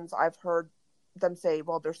 conversations, I've heard them say,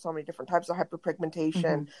 well, there's so many different types of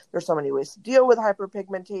hyperpigmentation. There's so many ways to deal with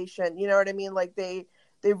hyperpigmentation. You know what I mean? Like they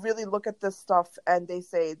really look at this stuff and they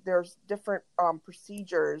say there's different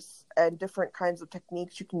procedures and different kinds of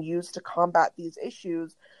techniques you can use to combat these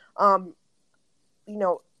issues. You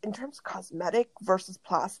know, in terms of cosmetic versus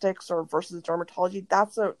plastics or versus dermatology,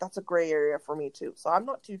 that's a gray area for me too. So I'm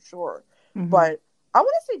not too sure, but I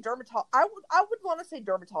want to say dermatology. I would want to say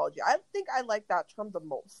dermatology. I think I like that term the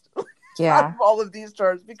most out of all of these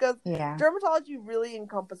terms, because dermatology really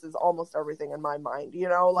encompasses almost everything in my mind. You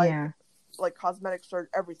know, like cosmetic surgery,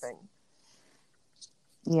 everything.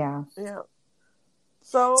 Yeah.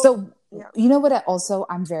 So you know what?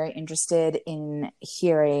 I'm very interested in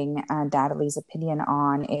hearing Natalie's opinion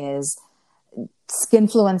on is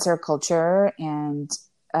skinfluencer culture and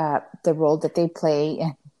the role that they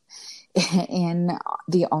play in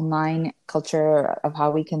the online culture of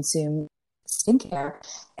how we consume skincare,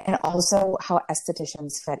 and also how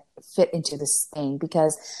estheticians fit into this thing.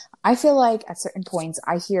 Because I feel like at certain points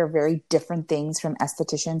I hear very different things from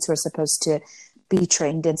estheticians who are supposed to be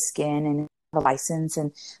trained in skin and have a license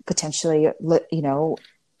and potentially, you know,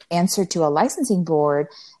 answer to a licensing board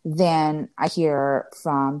than I hear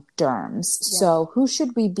from derms. So who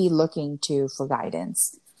should we be looking to for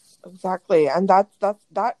guidance? Exactly. And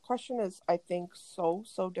that question is, I think, so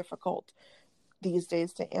difficult these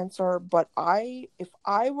days to answer. But if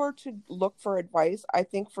I were to look for advice, I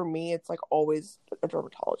think for me, it's like always a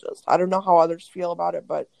dermatologist. I don't know how others feel about it,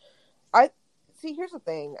 but here's the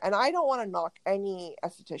thing, and I don't want to knock any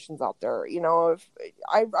estheticians out there. You know, if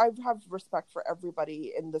I have respect for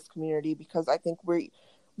everybody in this community, because I think we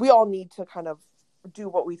all need to kind of do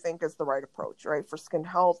what we think is the right approach, right? For skin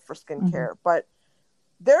health, for skincare. But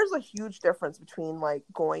there's a huge difference between like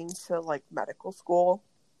going to like medical school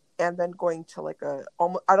and then going to like I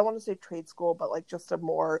don't want to say trade school, but like just a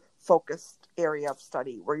more focused area of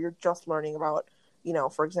study where you're just learning about, you know,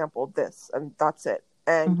 for example, this, and that's it.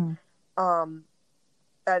 And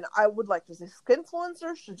and I would like to say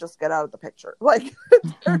skinfluencers should just get out of the picture. Like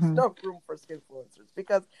there's no room for skinfluencers,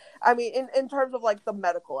 because I mean, in terms of like the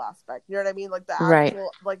medical aspect, you know what I mean? Like the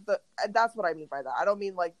actual, and that's what I mean by that. I don't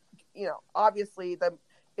mean like, you know, obviously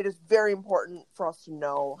it is very important for us to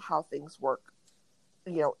know how things work,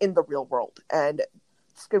 you know, in the real world. And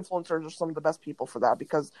skinfluencers are some of the best people for that,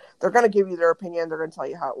 because they're going to give you their opinion. They're going to tell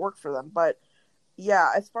you how it worked for them. But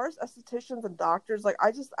yeah, as far as estheticians and doctors, like,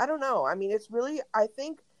 I don't know. I mean, it's really, I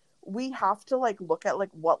think we have to like look at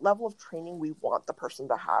like what level of training we want the person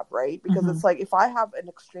to have, right? Because it's like, if I have an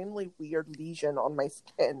extremely weird lesion on my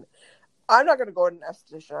skin, I'm not going to go to an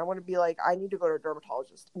esthetician. I want to be like, I need to go to a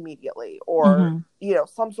dermatologist immediately, or, you know,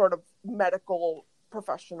 some sort of medical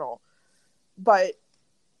professional. But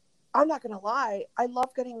I'm not going to lie, I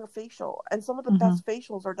love getting a facial, and some of the best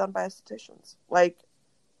facials are done by estheticians. Like,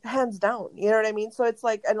 hands down, you know what I mean? So it's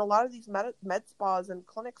like, and a lot of these med spas and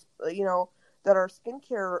clinics, you know, that are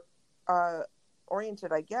skincare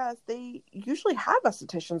oriented, I guess, they usually have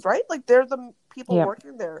estheticians, right? Like they're the people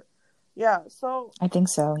working there. Yeah. So I think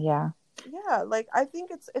so. Yeah. Like I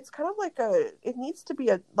think it's kind of like it needs to be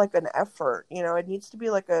an effort, you know. It needs to be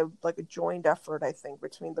like a joint effort, I think,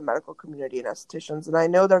 between the medical community and estheticians. And I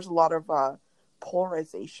know there's a lot of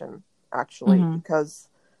polarization actually, because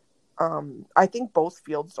I think both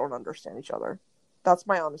fields don't understand each other. That's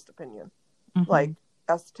my honest opinion. Like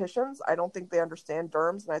estheticians, I don't think they understand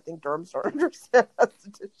derms, and I think derms don't understand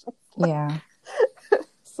estheticians. Yeah.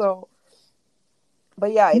 So,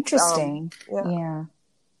 but yeah, interesting.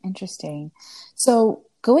 Interesting. So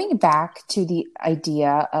going back to the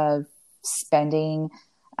idea of spending,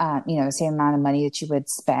 you know, the same amount of money that you would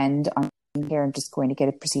spend on hair and just going to get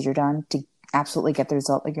a procedure done to absolutely get the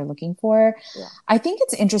result that you're looking for. Yeah. I think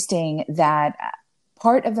it's interesting that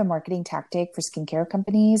part of the marketing tactic for skincare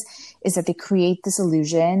companies is that they create this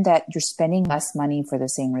illusion that you're spending less money for the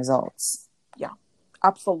same results. Yeah,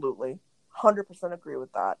 absolutely. 100% agree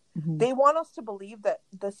with that. They want us to believe that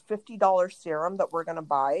this $50 serum that we're going to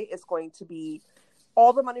buy is going to be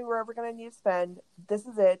all the money we're ever going to need to spend. This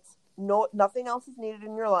is it. No, nothing else is needed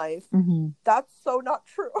in your life. That's so not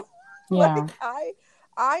true. Like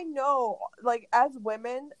I know, like, as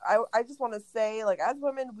women, I just want to say, like, as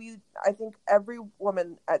women, I think every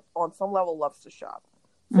woman on some level loves to shop.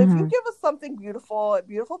 So if you Mm-hmm. give us something beautiful,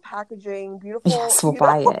 beautiful packaging, beautiful, Yes, we'll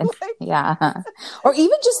buy it. like, Yeah. Or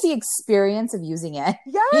even just the experience of using it.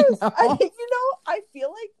 yes, I feel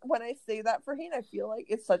like when I say that, Faheen, I feel like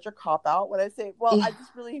it's such a cop out when I say, well, Yeah. I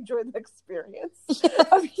just really enjoy the experience Yes.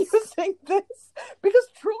 of using this, because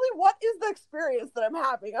truly, what is the experience that I'm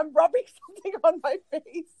having? I'm rubbing something on my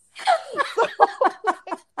face. So,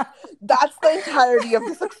 like, that's the entirety of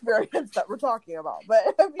this experience that we're talking about.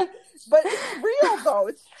 But I mean, but it's real though.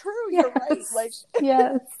 It's true. Yes. You're right. Like,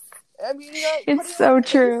 Yes. I mean, It's so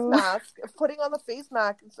true. putting on the face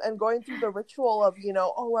mask and going through the ritual of,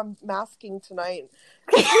 oh, I'm masking tonight.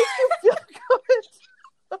 It makes you feel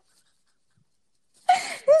good.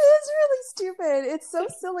 It is really stupid. It's so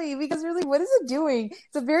silly because really, what is it doing?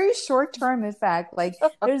 It's a very short term effect. Like,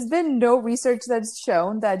 there's been no research that's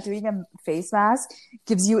shown that doing a face mask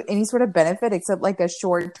gives you any sort of benefit except like a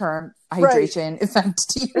short term hydration effect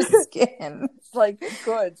to your skin. Like,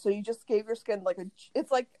 good. So you just gave your skin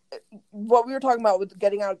it's like what we were talking about with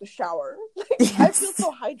getting out of the shower. Like, Yes. I feel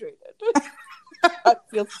so hydrated. I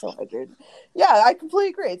feel so hydrated. Yeah, I completely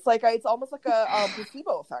agree. It's like it's almost like a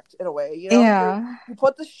placebo effect in a way. Yeah. You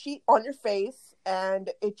put the sheet on your face and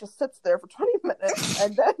it just sits there for 20 minutes,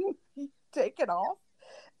 and then you take it off,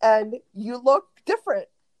 and you look different.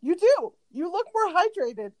 You do. You look more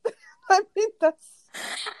hydrated. I mean, that's.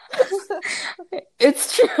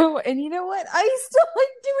 It's true. And you know what? I still like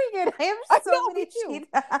doing it. I have so many sheet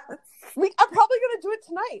masks. I'm probably going to do it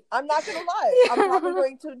tonight. I'm not going to lie. Yeah. I'm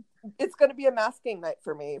probably it's going to be a masking night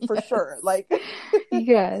for me, for sure. Like,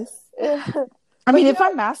 yes. I mean, if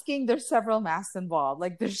I'm masking, there's several masks involved.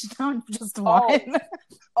 Like, there's not just one.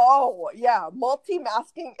 Oh, yeah.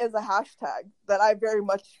 Multi-masking is a hashtag that I very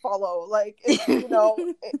much follow. Like,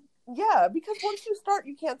 yeah, because once you start,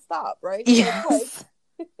 you can't stop, right? Yes.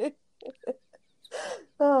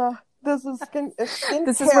 So this is skin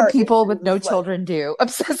This is what people with no children do.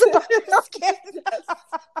 Obsess about their skin. Yes.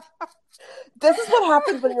 This is what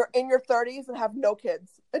happens when you're in your 30s and have no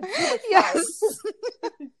kids. Yes.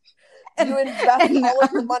 You invest all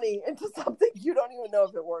of your money into something you don't even know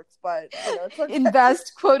if it works, but it's okay.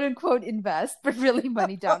 Invest, quote unquote, invest, but really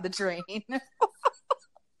money down the drain.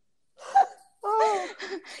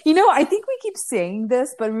 I think we keep saying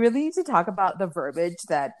this, but we really need to talk about the verbiage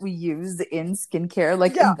that we use in skincare,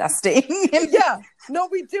 like investing. Yeah, no,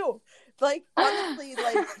 we do. Like, honestly,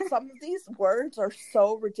 like, some of these words are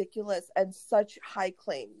so ridiculous and such high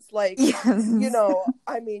claims. Like, yes.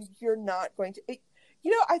 I mean, you're not going to.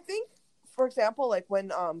 I think, for example, like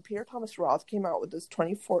when Peter Thomas Roth came out with this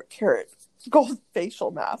 24 karat gold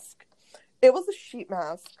facial mask, it was a sheet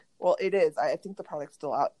mask. Well, it is. I think the product's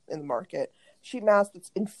still out in the market. Sheet mask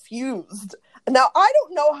that's infused. Now, I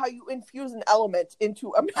don't know how you infuse an element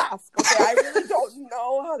into a mask. Okay, I really don't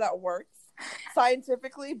know how that works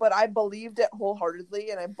scientifically, but I believed it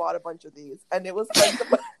wholeheartedly, and I bought a bunch of these, and it was like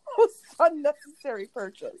the most unnecessary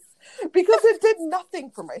purchase because it did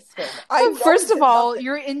nothing for my skin. First of all,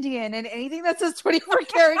 you're Indian, and anything that says 24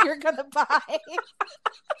 karat, you're gonna buy.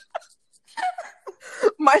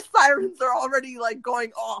 My sirens are already like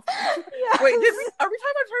going off. Yes. Wait, are we talking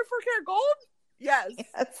about 24 karat gold? Yes.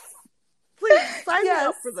 Please sign me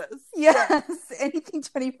up for this. Yes. Anything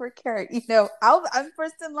 24 karat. I'm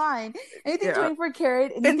first in line. Anything 24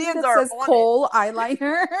 karat. Anything Indians that says Kohl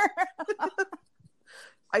eyeliner.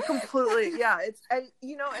 I completely, it's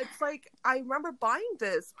like, I remember buying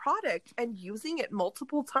this product and using it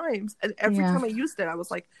multiple times. And every time I used it, I was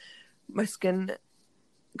like, my skin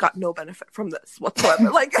got no benefit from this whatsoever.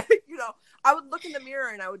 Like, I would look in the mirror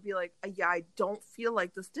and I would be like, yeah, I don't feel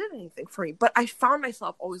like this did anything for me. But I found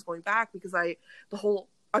myself always going back because the whole,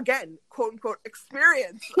 again, quote unquote,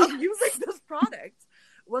 experience of using this product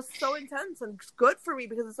was so intense and good for me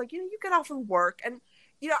because it's like, you get off of work and,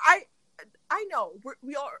 I know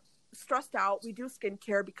we are stressed out. We do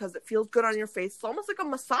skincare because it feels good on your face. It's almost like a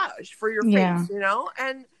massage for your face,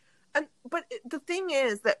 but the thing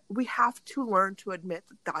is that we have to learn to admit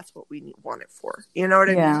that that's what we want it for. You know what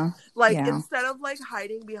I mean? Like, instead of like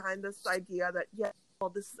hiding behind this idea that,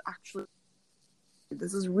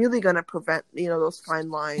 this is really going to prevent, those fine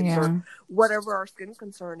lines or whatever our skin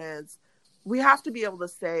concern is. We have to be able to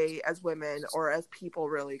say as women or as people,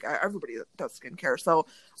 really, everybody that does skincare. So,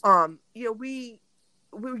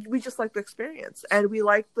 we just like the experience and we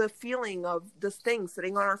like the feeling of this thing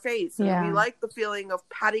sitting on our face and we like the feeling of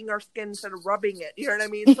patting our skin instead of rubbing it. You know what I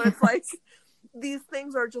mean? So it's like these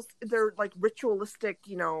things are they're like ritualistic,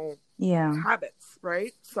 habits,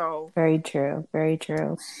 right? So very true. Very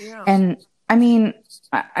true. Yeah. And I mean,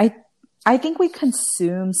 I think we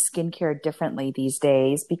consume skincare differently these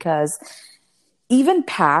days because even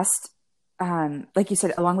past like you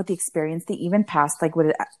said, along with the experience, they even passed like what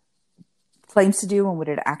it claims to do and what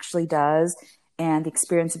it actually does and the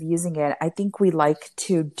experience of using it. I think we like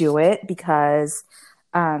to do it because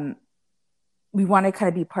we want to kind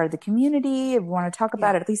of be part of the community. We want to talk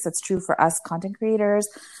about it. At least that's true for us content creators.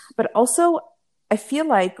 But also, I feel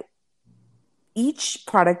like each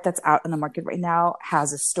product that's out in the market right now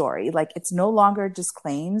has a story. Like it's no longer just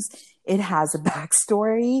claims, it has a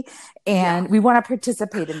backstory, and we want to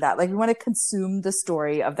participate in that. Like we want to consume the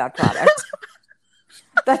story of that product.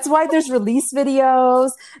 That's why there's release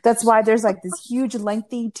videos. That's why there's like this huge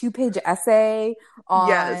lengthy 2-page essay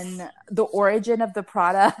on the origin of the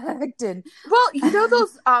product and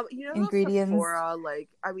those ingredients. Those Sephora, like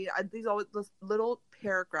I mean, these always those little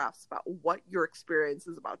paragraphs about what your experience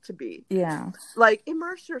is about to be. Yeah. Like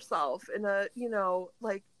immerse yourself in a,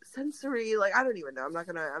 like sensory, like I don't even know. I'm not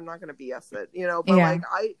gonna BS it,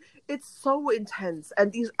 but it's so intense.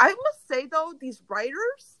 And I must say though, these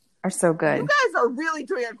writers are so good. You guys are really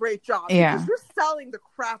doing a great job because you're selling the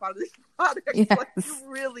crap out of these products. Yes. Like you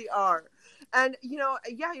really are. And,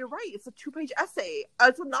 you're right. It's a 2-page essay.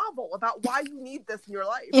 It's a novel about why you need this in your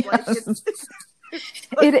life. Yes.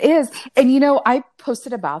 Like it is. And, I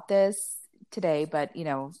posted about this today, but,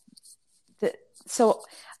 so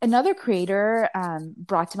another creator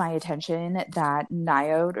brought to my attention that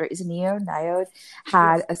Niode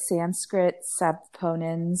had a Sanskrit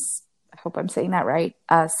saponins, I hope I'm saying that right,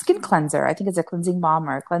 skin cleanser. I think it's a cleansing balm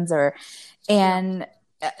or a cleanser. And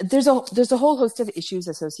there's a whole host of issues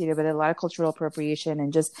associated with it, a lot of cultural appropriation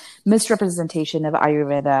and just misrepresentation of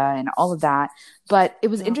Ayurveda and all of that. But it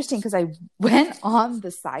was interesting because I went on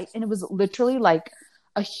the site and it was literally like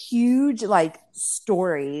a huge like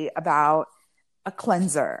story about a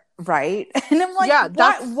cleanser, right? And I'm like,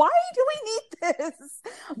 why do we need this?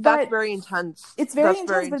 That's very intense. It's very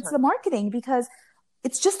intense, but it's the marketing because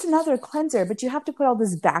it's just another cleanser, but you have to put all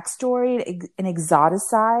this backstory and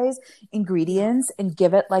exoticize ingredients and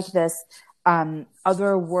give it like this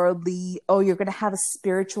otherworldly, you're going to have a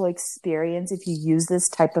spiritual experience if you use this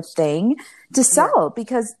type of thing to sell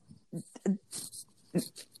because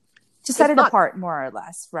to set it apart more or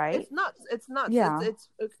less, right? It's nuts. Yeah.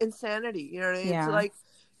 It's insanity. You know what I mean? Yeah. It's like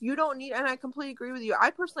you don't need, and I completely agree with you.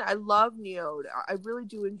 I love Neode. I really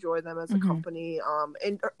do enjoy them as a company.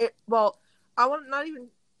 I want to not even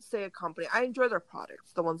say a company. I enjoy their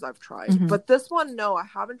products, the ones I've tried. But this one, no, I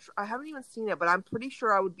haven't even seen it. But I'm pretty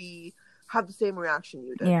sure I would have the same reaction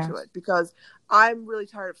you did to it because I'm really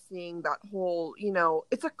tired of seeing that whole.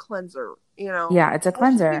 It's a cleanser. Yeah, it's a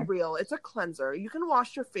cleanser. Let's be real, it's a cleanser. You can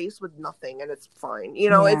wash your face with nothing, and it's fine.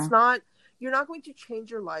 It's not. You're not going to change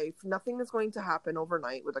your life. Nothing is going to happen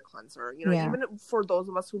overnight with a cleanser. Even for those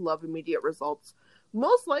of us who love immediate results.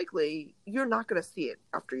 Most likely, you're not going to see it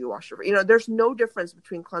after you wash your face. There's no difference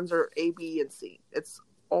between cleanser A, B, and C. It's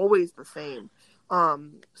always the same.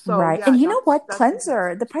 Right. Yeah, and you know what? The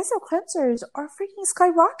price of cleansers are freaking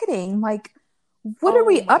skyrocketing. Like, what are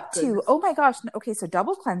we up to? Oh my gosh. Okay, so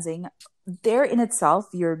double cleansing, there in itself,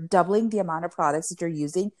 you're doubling the amount of products that you're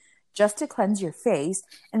using just to cleanse your face.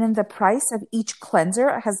 And then the price of each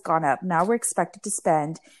cleanser has gone up. Now we're expected to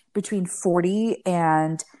spend between $40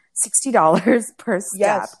 and $60 per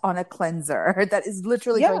step on a cleanser that is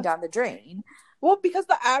literally going down the drain. Well, because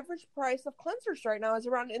the average price of cleansers right now is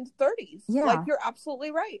around in the 30s. Yeah. Like you're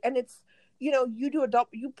absolutely right. And it's, you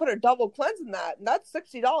put a double cleanse in that, and that's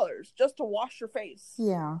 $60 just to wash your face.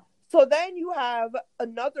 Yeah. So then you have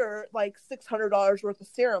another like $600 worth of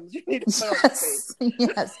serums you need to put on your face.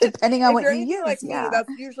 Yes, depending on what you use. Like me, that's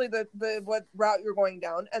usually the what route you're going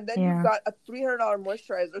down. And then you've got a $300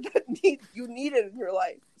 moisturizer that you need it in your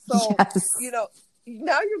life. So,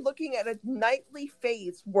 now you're looking at a nightly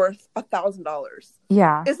face worth $1,000.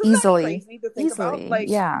 Yeah, Isn't easily. that crazy to think about? Like,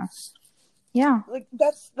 yeah, like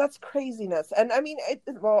that's craziness. And I mean,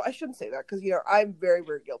 I shouldn't say that because I'm very,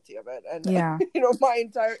 very guilty of it. And my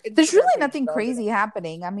entire there's really nothing crazy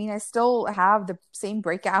happening. I mean, I still have the same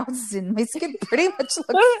breakouts, and my skin pretty much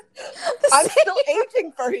looks. I'm still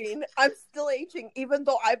aging, Farheen. I'm still aging, even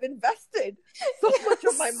though I've invested so much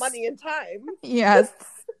of my money and time. Yes.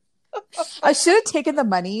 I should have taken the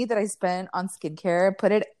money that I spent on skincare,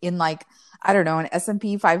 put it in like, I don't know, an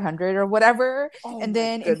S&P 500 or whatever. And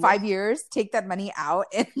then in 5 years, take that money out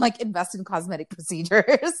and like invest in cosmetic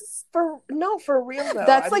procedures. For real though.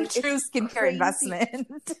 That's true skincare investment.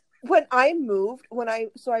 When I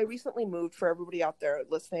recently moved, for everybody out there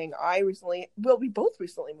listening, we both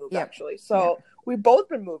recently moved actually. So we've both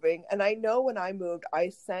been moving, and I know when I moved, I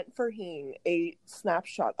sent Farheen a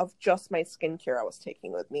snapshot of just my skincare I was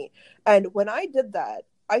taking with me. And when I did that,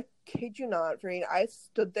 I kid you not, Farheen, I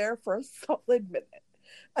stood there for a solid minute.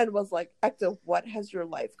 and was like, Ekta, what has your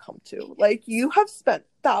life come to? Like, you have spent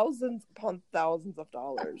thousands upon thousands of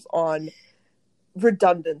dollars on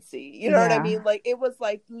redundancy. You know what I mean? Like, it was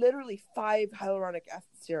like literally 5 hyaluronic acid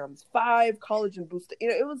serums, 5 collagen booster. You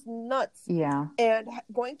know, it was nuts. Yeah. And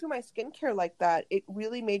going through my skincare like that, it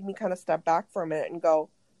really made me kind of step back for a minute and go,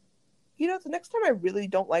 you know, the next time I really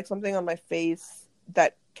don't like something on my face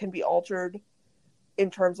that can be altered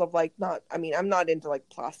in terms of like, not, I mean, I'm not into like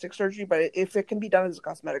plastic surgery, but if it can be done as a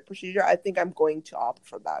cosmetic procedure, I think I'm going to opt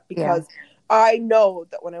for that, because I know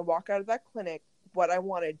that when I walk out of that clinic, what I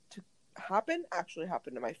wanted to happen actually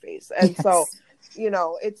happened to my face. And so, you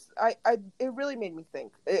know, it's, it really made me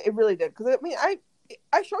think. It really did. Because I mean,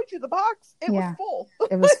 I showed you the box. It was full.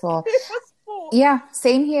 It was full. It was full. Yeah,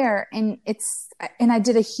 same here. And I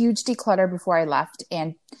did a huge declutter before I left.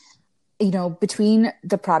 And, you know, between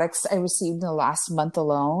the products I received in the last month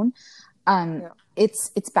alone,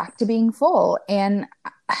 it's back to being full. And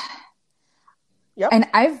and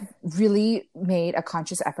I've really made a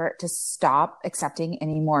conscious effort to stop accepting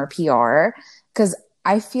any more PR, because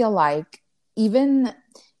I feel like even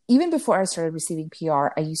before I started receiving PR,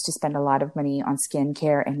 I used to spend a lot of money on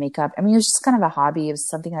skincare and makeup. I mean, it was just kind of a hobby. It was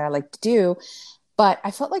something that I like to do, but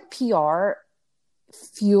I felt like PR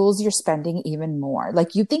fuels your spending even more.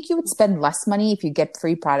 Like, you think you would spend less money if you get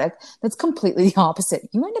free product. That's completely the opposite.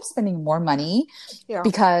 You end up spending more money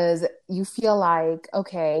because you feel like,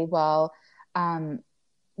 okay, well,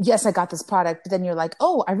 yes, I got this product, but then you're like,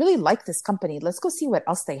 oh, I really like this company. Let's go see what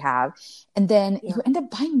else they have. And then you end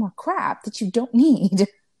up buying more crap that you don't need.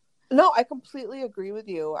 No, I completely agree with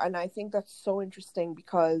you. And I think that's so interesting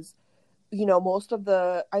because, you know, most of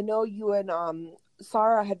the, I know you and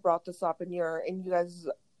Sarah had brought this up in you guys'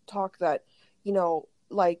 talk that, you know,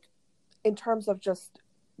 like in terms of just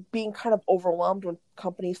being kind of overwhelmed when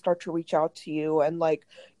companies start to reach out to you and like,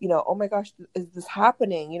 you know, oh my gosh, is this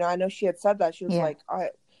happening? You know, I know she had said that. She was like,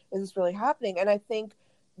 is this really happening? And I think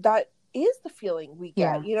that is the feeling we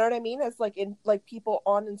get, you know what I mean? It's like in like people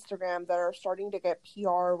on Instagram that are starting to get PR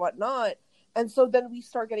or whatnot. And so then we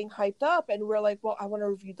start getting hyped up and we're like, well, I want to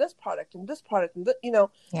review this product and this product and you know,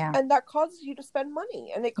 and that causes you to spend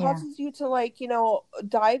money and it causes you to like, you know,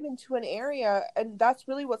 dive into an area. And that's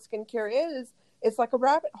really what skincare is. It's like a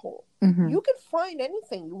rabbit hole. You can find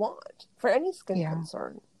anything you want for any skin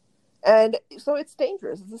concern. And so it's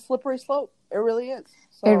dangerous. It's a slippery slope. It really is.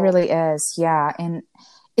 So. It really is. Yeah. And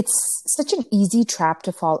it's such an easy trap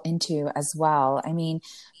to fall into as well. I mean,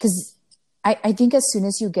 because I think as soon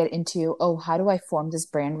as you get into, oh, how do I form this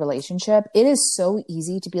brand relationship? It is so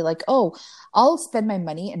easy to be like, oh, I'll spend my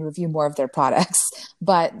money and review more of their products.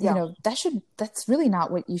 But, you know, that's really not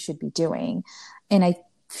what you should be doing. And I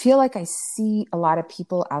feel like I see a lot of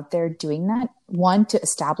people out there doing that, one, to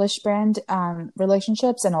establish brand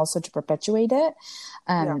relationships and also to perpetuate it.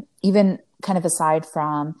 Even kind of aside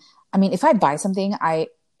from, I mean, if I buy something,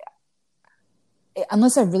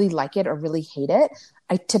 unless I really like it or really hate it,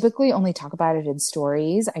 I typically only talk about it in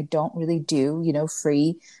stories. I don't really do, you know,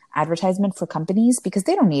 free advertisement for companies because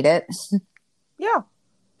they don't need it. Yeah.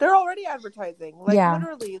 They're already advertising, like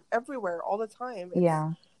literally everywhere all the time.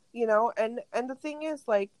 It's, you know, and the thing is,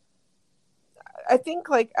 like, I think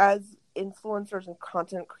like as influencers and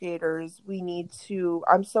content creators, we need to,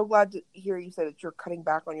 I'm so glad to hear you say that you're cutting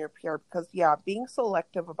back on your PR because being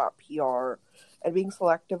selective about PR and being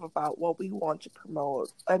selective about what we want to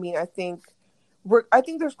promote. I mean, I think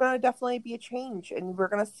there's going to definitely be a change and we're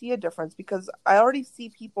going to see a difference because I already see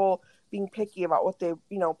people being picky about what they,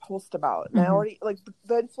 you know, post about. And I already, like,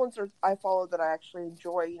 the influencers I follow that I actually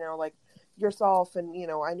enjoy, you know, like yourself and, you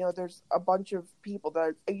know, I know there's a bunch of people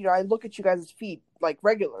that, you know, I look at you guys' feed like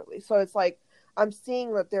regularly. So it's like, I'm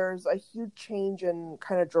seeing that there's a huge change in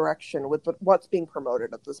kind of direction with what's being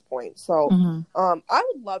promoted at this point. So I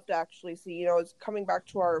would love to actually see, you know, it's coming back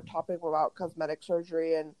to our topic about cosmetic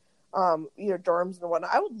surgery and, you know, derms and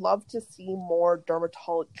whatnot. I would love to see more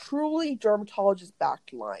truly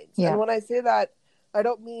dermatologist-backed lines. And when I say that, I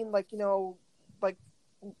don't mean like, you know, like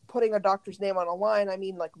putting a doctor's name on a line. I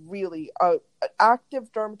mean like really an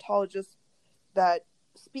active dermatologist that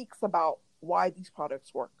speaks about why these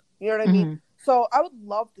products work. You know what I mean? So I would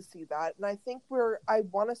love to see that. And I think I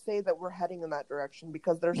want to say that we're heading in that direction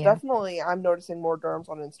because there's definitely, I'm noticing more derms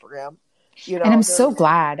on Instagram. You know, and I'm so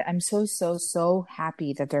glad. I'm so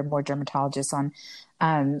happy that there are more dermatologists on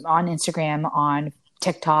Instagram, on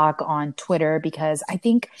TikTok, on Twitter, because I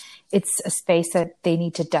think it's a space that they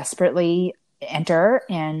need to desperately enter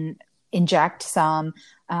and inject some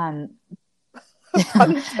some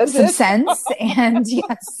sense and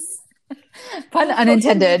Pun Social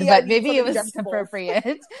unintended, media but needs some maybe it was injectables.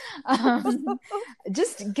 appropriate. Um,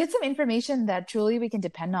 just get some information that truly we can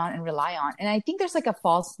depend on and rely on. And I think there's like a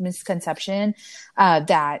false misconception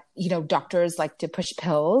that, doctors like to push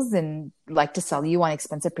pills and like to sell you on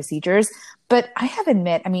expensive procedures. But I have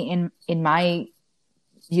admit, I mean, in my,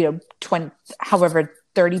 20, however,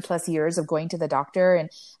 30 plus years of going to the doctor and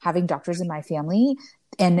having doctors in my family,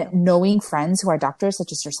 and knowing friends who are doctors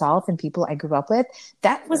such as yourself and people I grew up with,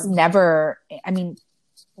 that was never, I mean,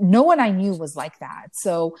 no one I knew was like that.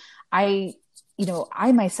 So I,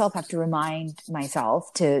 I myself have to remind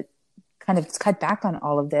myself to kind of cut back on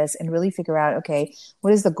all of this and really figure out, okay,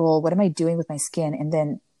 what is the goal? What am I doing with my skin? And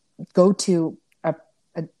then go to a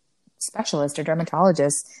specialist or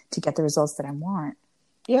dermatologist to get the results that I want.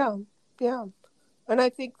 Yeah. Yeah. And I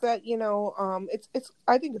think that,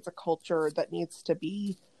 I think it's a culture that needs to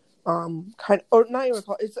be or not even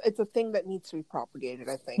it's a thing that needs to be propagated.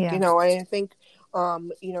 I think I think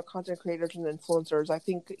content creators and influencers, I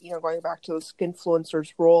think going back to the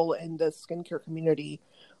skinfluencers role in the skincare community,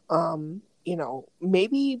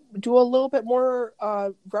 maybe do a little bit more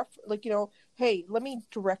hey, let me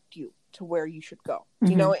direct you to where you should go.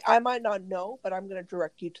 I might not know, but I'm going to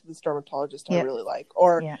direct you to this dermatologist I really like,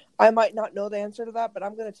 or I might not know the answer to that, but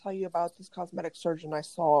I'm going to tell you about this cosmetic surgeon I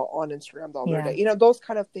saw on Instagram the other day. Those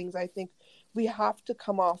kind of things. I think we have to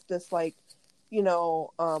come off this like, I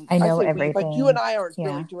know everything. but you and I aren't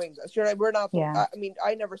really doing this. We're not. I mean,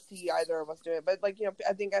 I never see either of us doing it, but I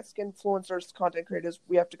think as influencers, content creators,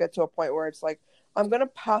 we have to get to a point where it's like, I'm going to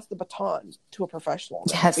pass the baton to a professional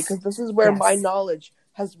now, because this is where my knowledge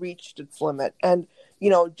has reached its limit. And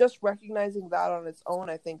just recognizing that on its own,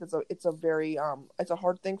 I think it's a very it's a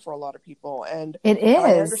hard thing for a lot of people. And it is.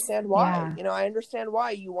 I understand why. I understand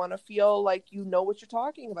why you want to feel like you know what you're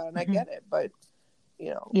talking about, and I get it. But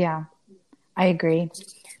I agree.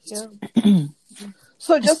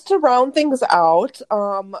 So just to round things out,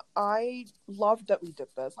 I love that we did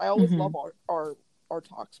this. I always love our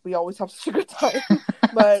talks. We always have such a good time.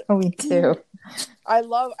 But we do. I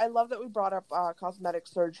love that we brought up cosmetic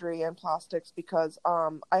surgery and plastics, because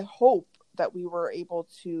I hope that we were able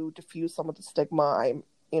to diffuse some of the stigma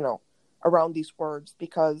around these words,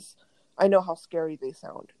 because I know how scary they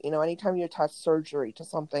sound. Anytime you attach surgery to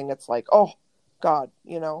something, it's like, oh God,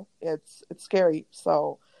 it's scary.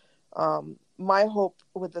 So my hope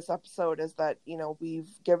with this episode is that we've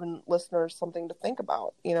given listeners something to think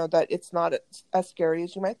about, that it's not as scary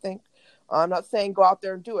as you might think. I'm not saying go out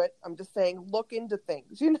there and do it. I'm just saying look into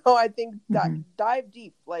things. I think that dive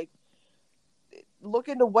deep, like look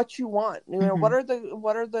into what you want. What are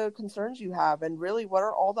the concerns you have, and really what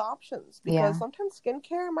are all the options? Because sometimes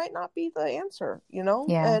skincare might not be the answer,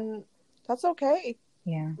 and that's okay.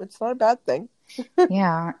 Yeah, it's not a bad thing.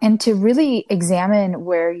 And to really examine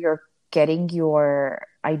where you're getting your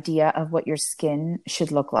idea of what your skin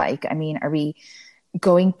should look like. I mean, are we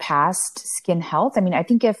going past skin health? I mean, I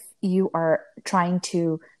think if you are trying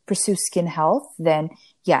to pursue skin health, then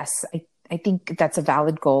yes, I think that's a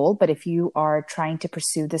valid goal. But if you are trying to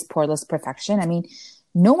pursue this poreless perfection, I mean,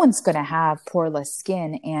 no one's going to have poreless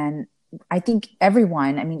skin. And I think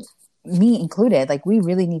everyone, I mean, me included, like we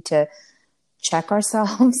really need to check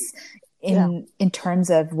ourselves in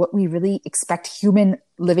terms of what we really expect human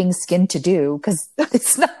living skin to do, because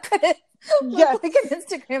it's not going to look like an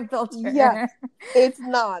Instagram filter. Yeah, it's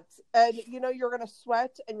not. And you're going to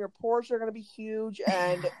sweat and your pores are going to be huge,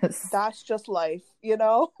 and that's just life,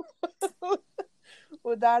 Well,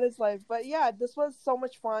 that is life. But this was so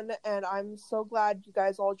much fun, and I'm so glad you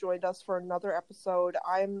guys all joined us for another episode.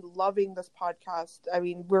 I'm loving this podcast. I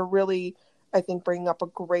mean, we're really, I think, bringing up a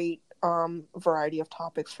great variety of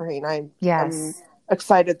topics for Hayne. I'm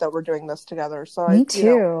excited that we're doing this together. So me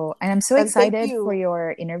too. And I'm so excited for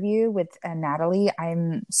your interview with Natalie.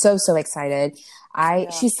 I'm so excited.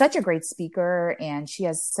 She's such a great speaker, and she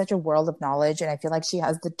has such a world of knowledge, and I feel like she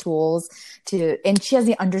has the tools and she has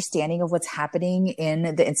the understanding of what's happening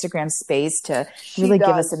in the Instagram space to really give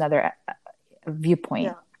us another viewpoint.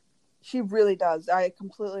 Yeah. She really does. I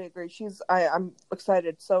completely agree. I'm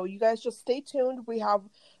excited. So you guys just stay tuned. We have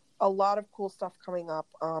a lot of cool stuff coming up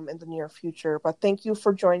in the near future. But thank you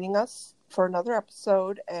for joining us for another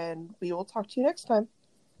episode, and we will talk to you next time.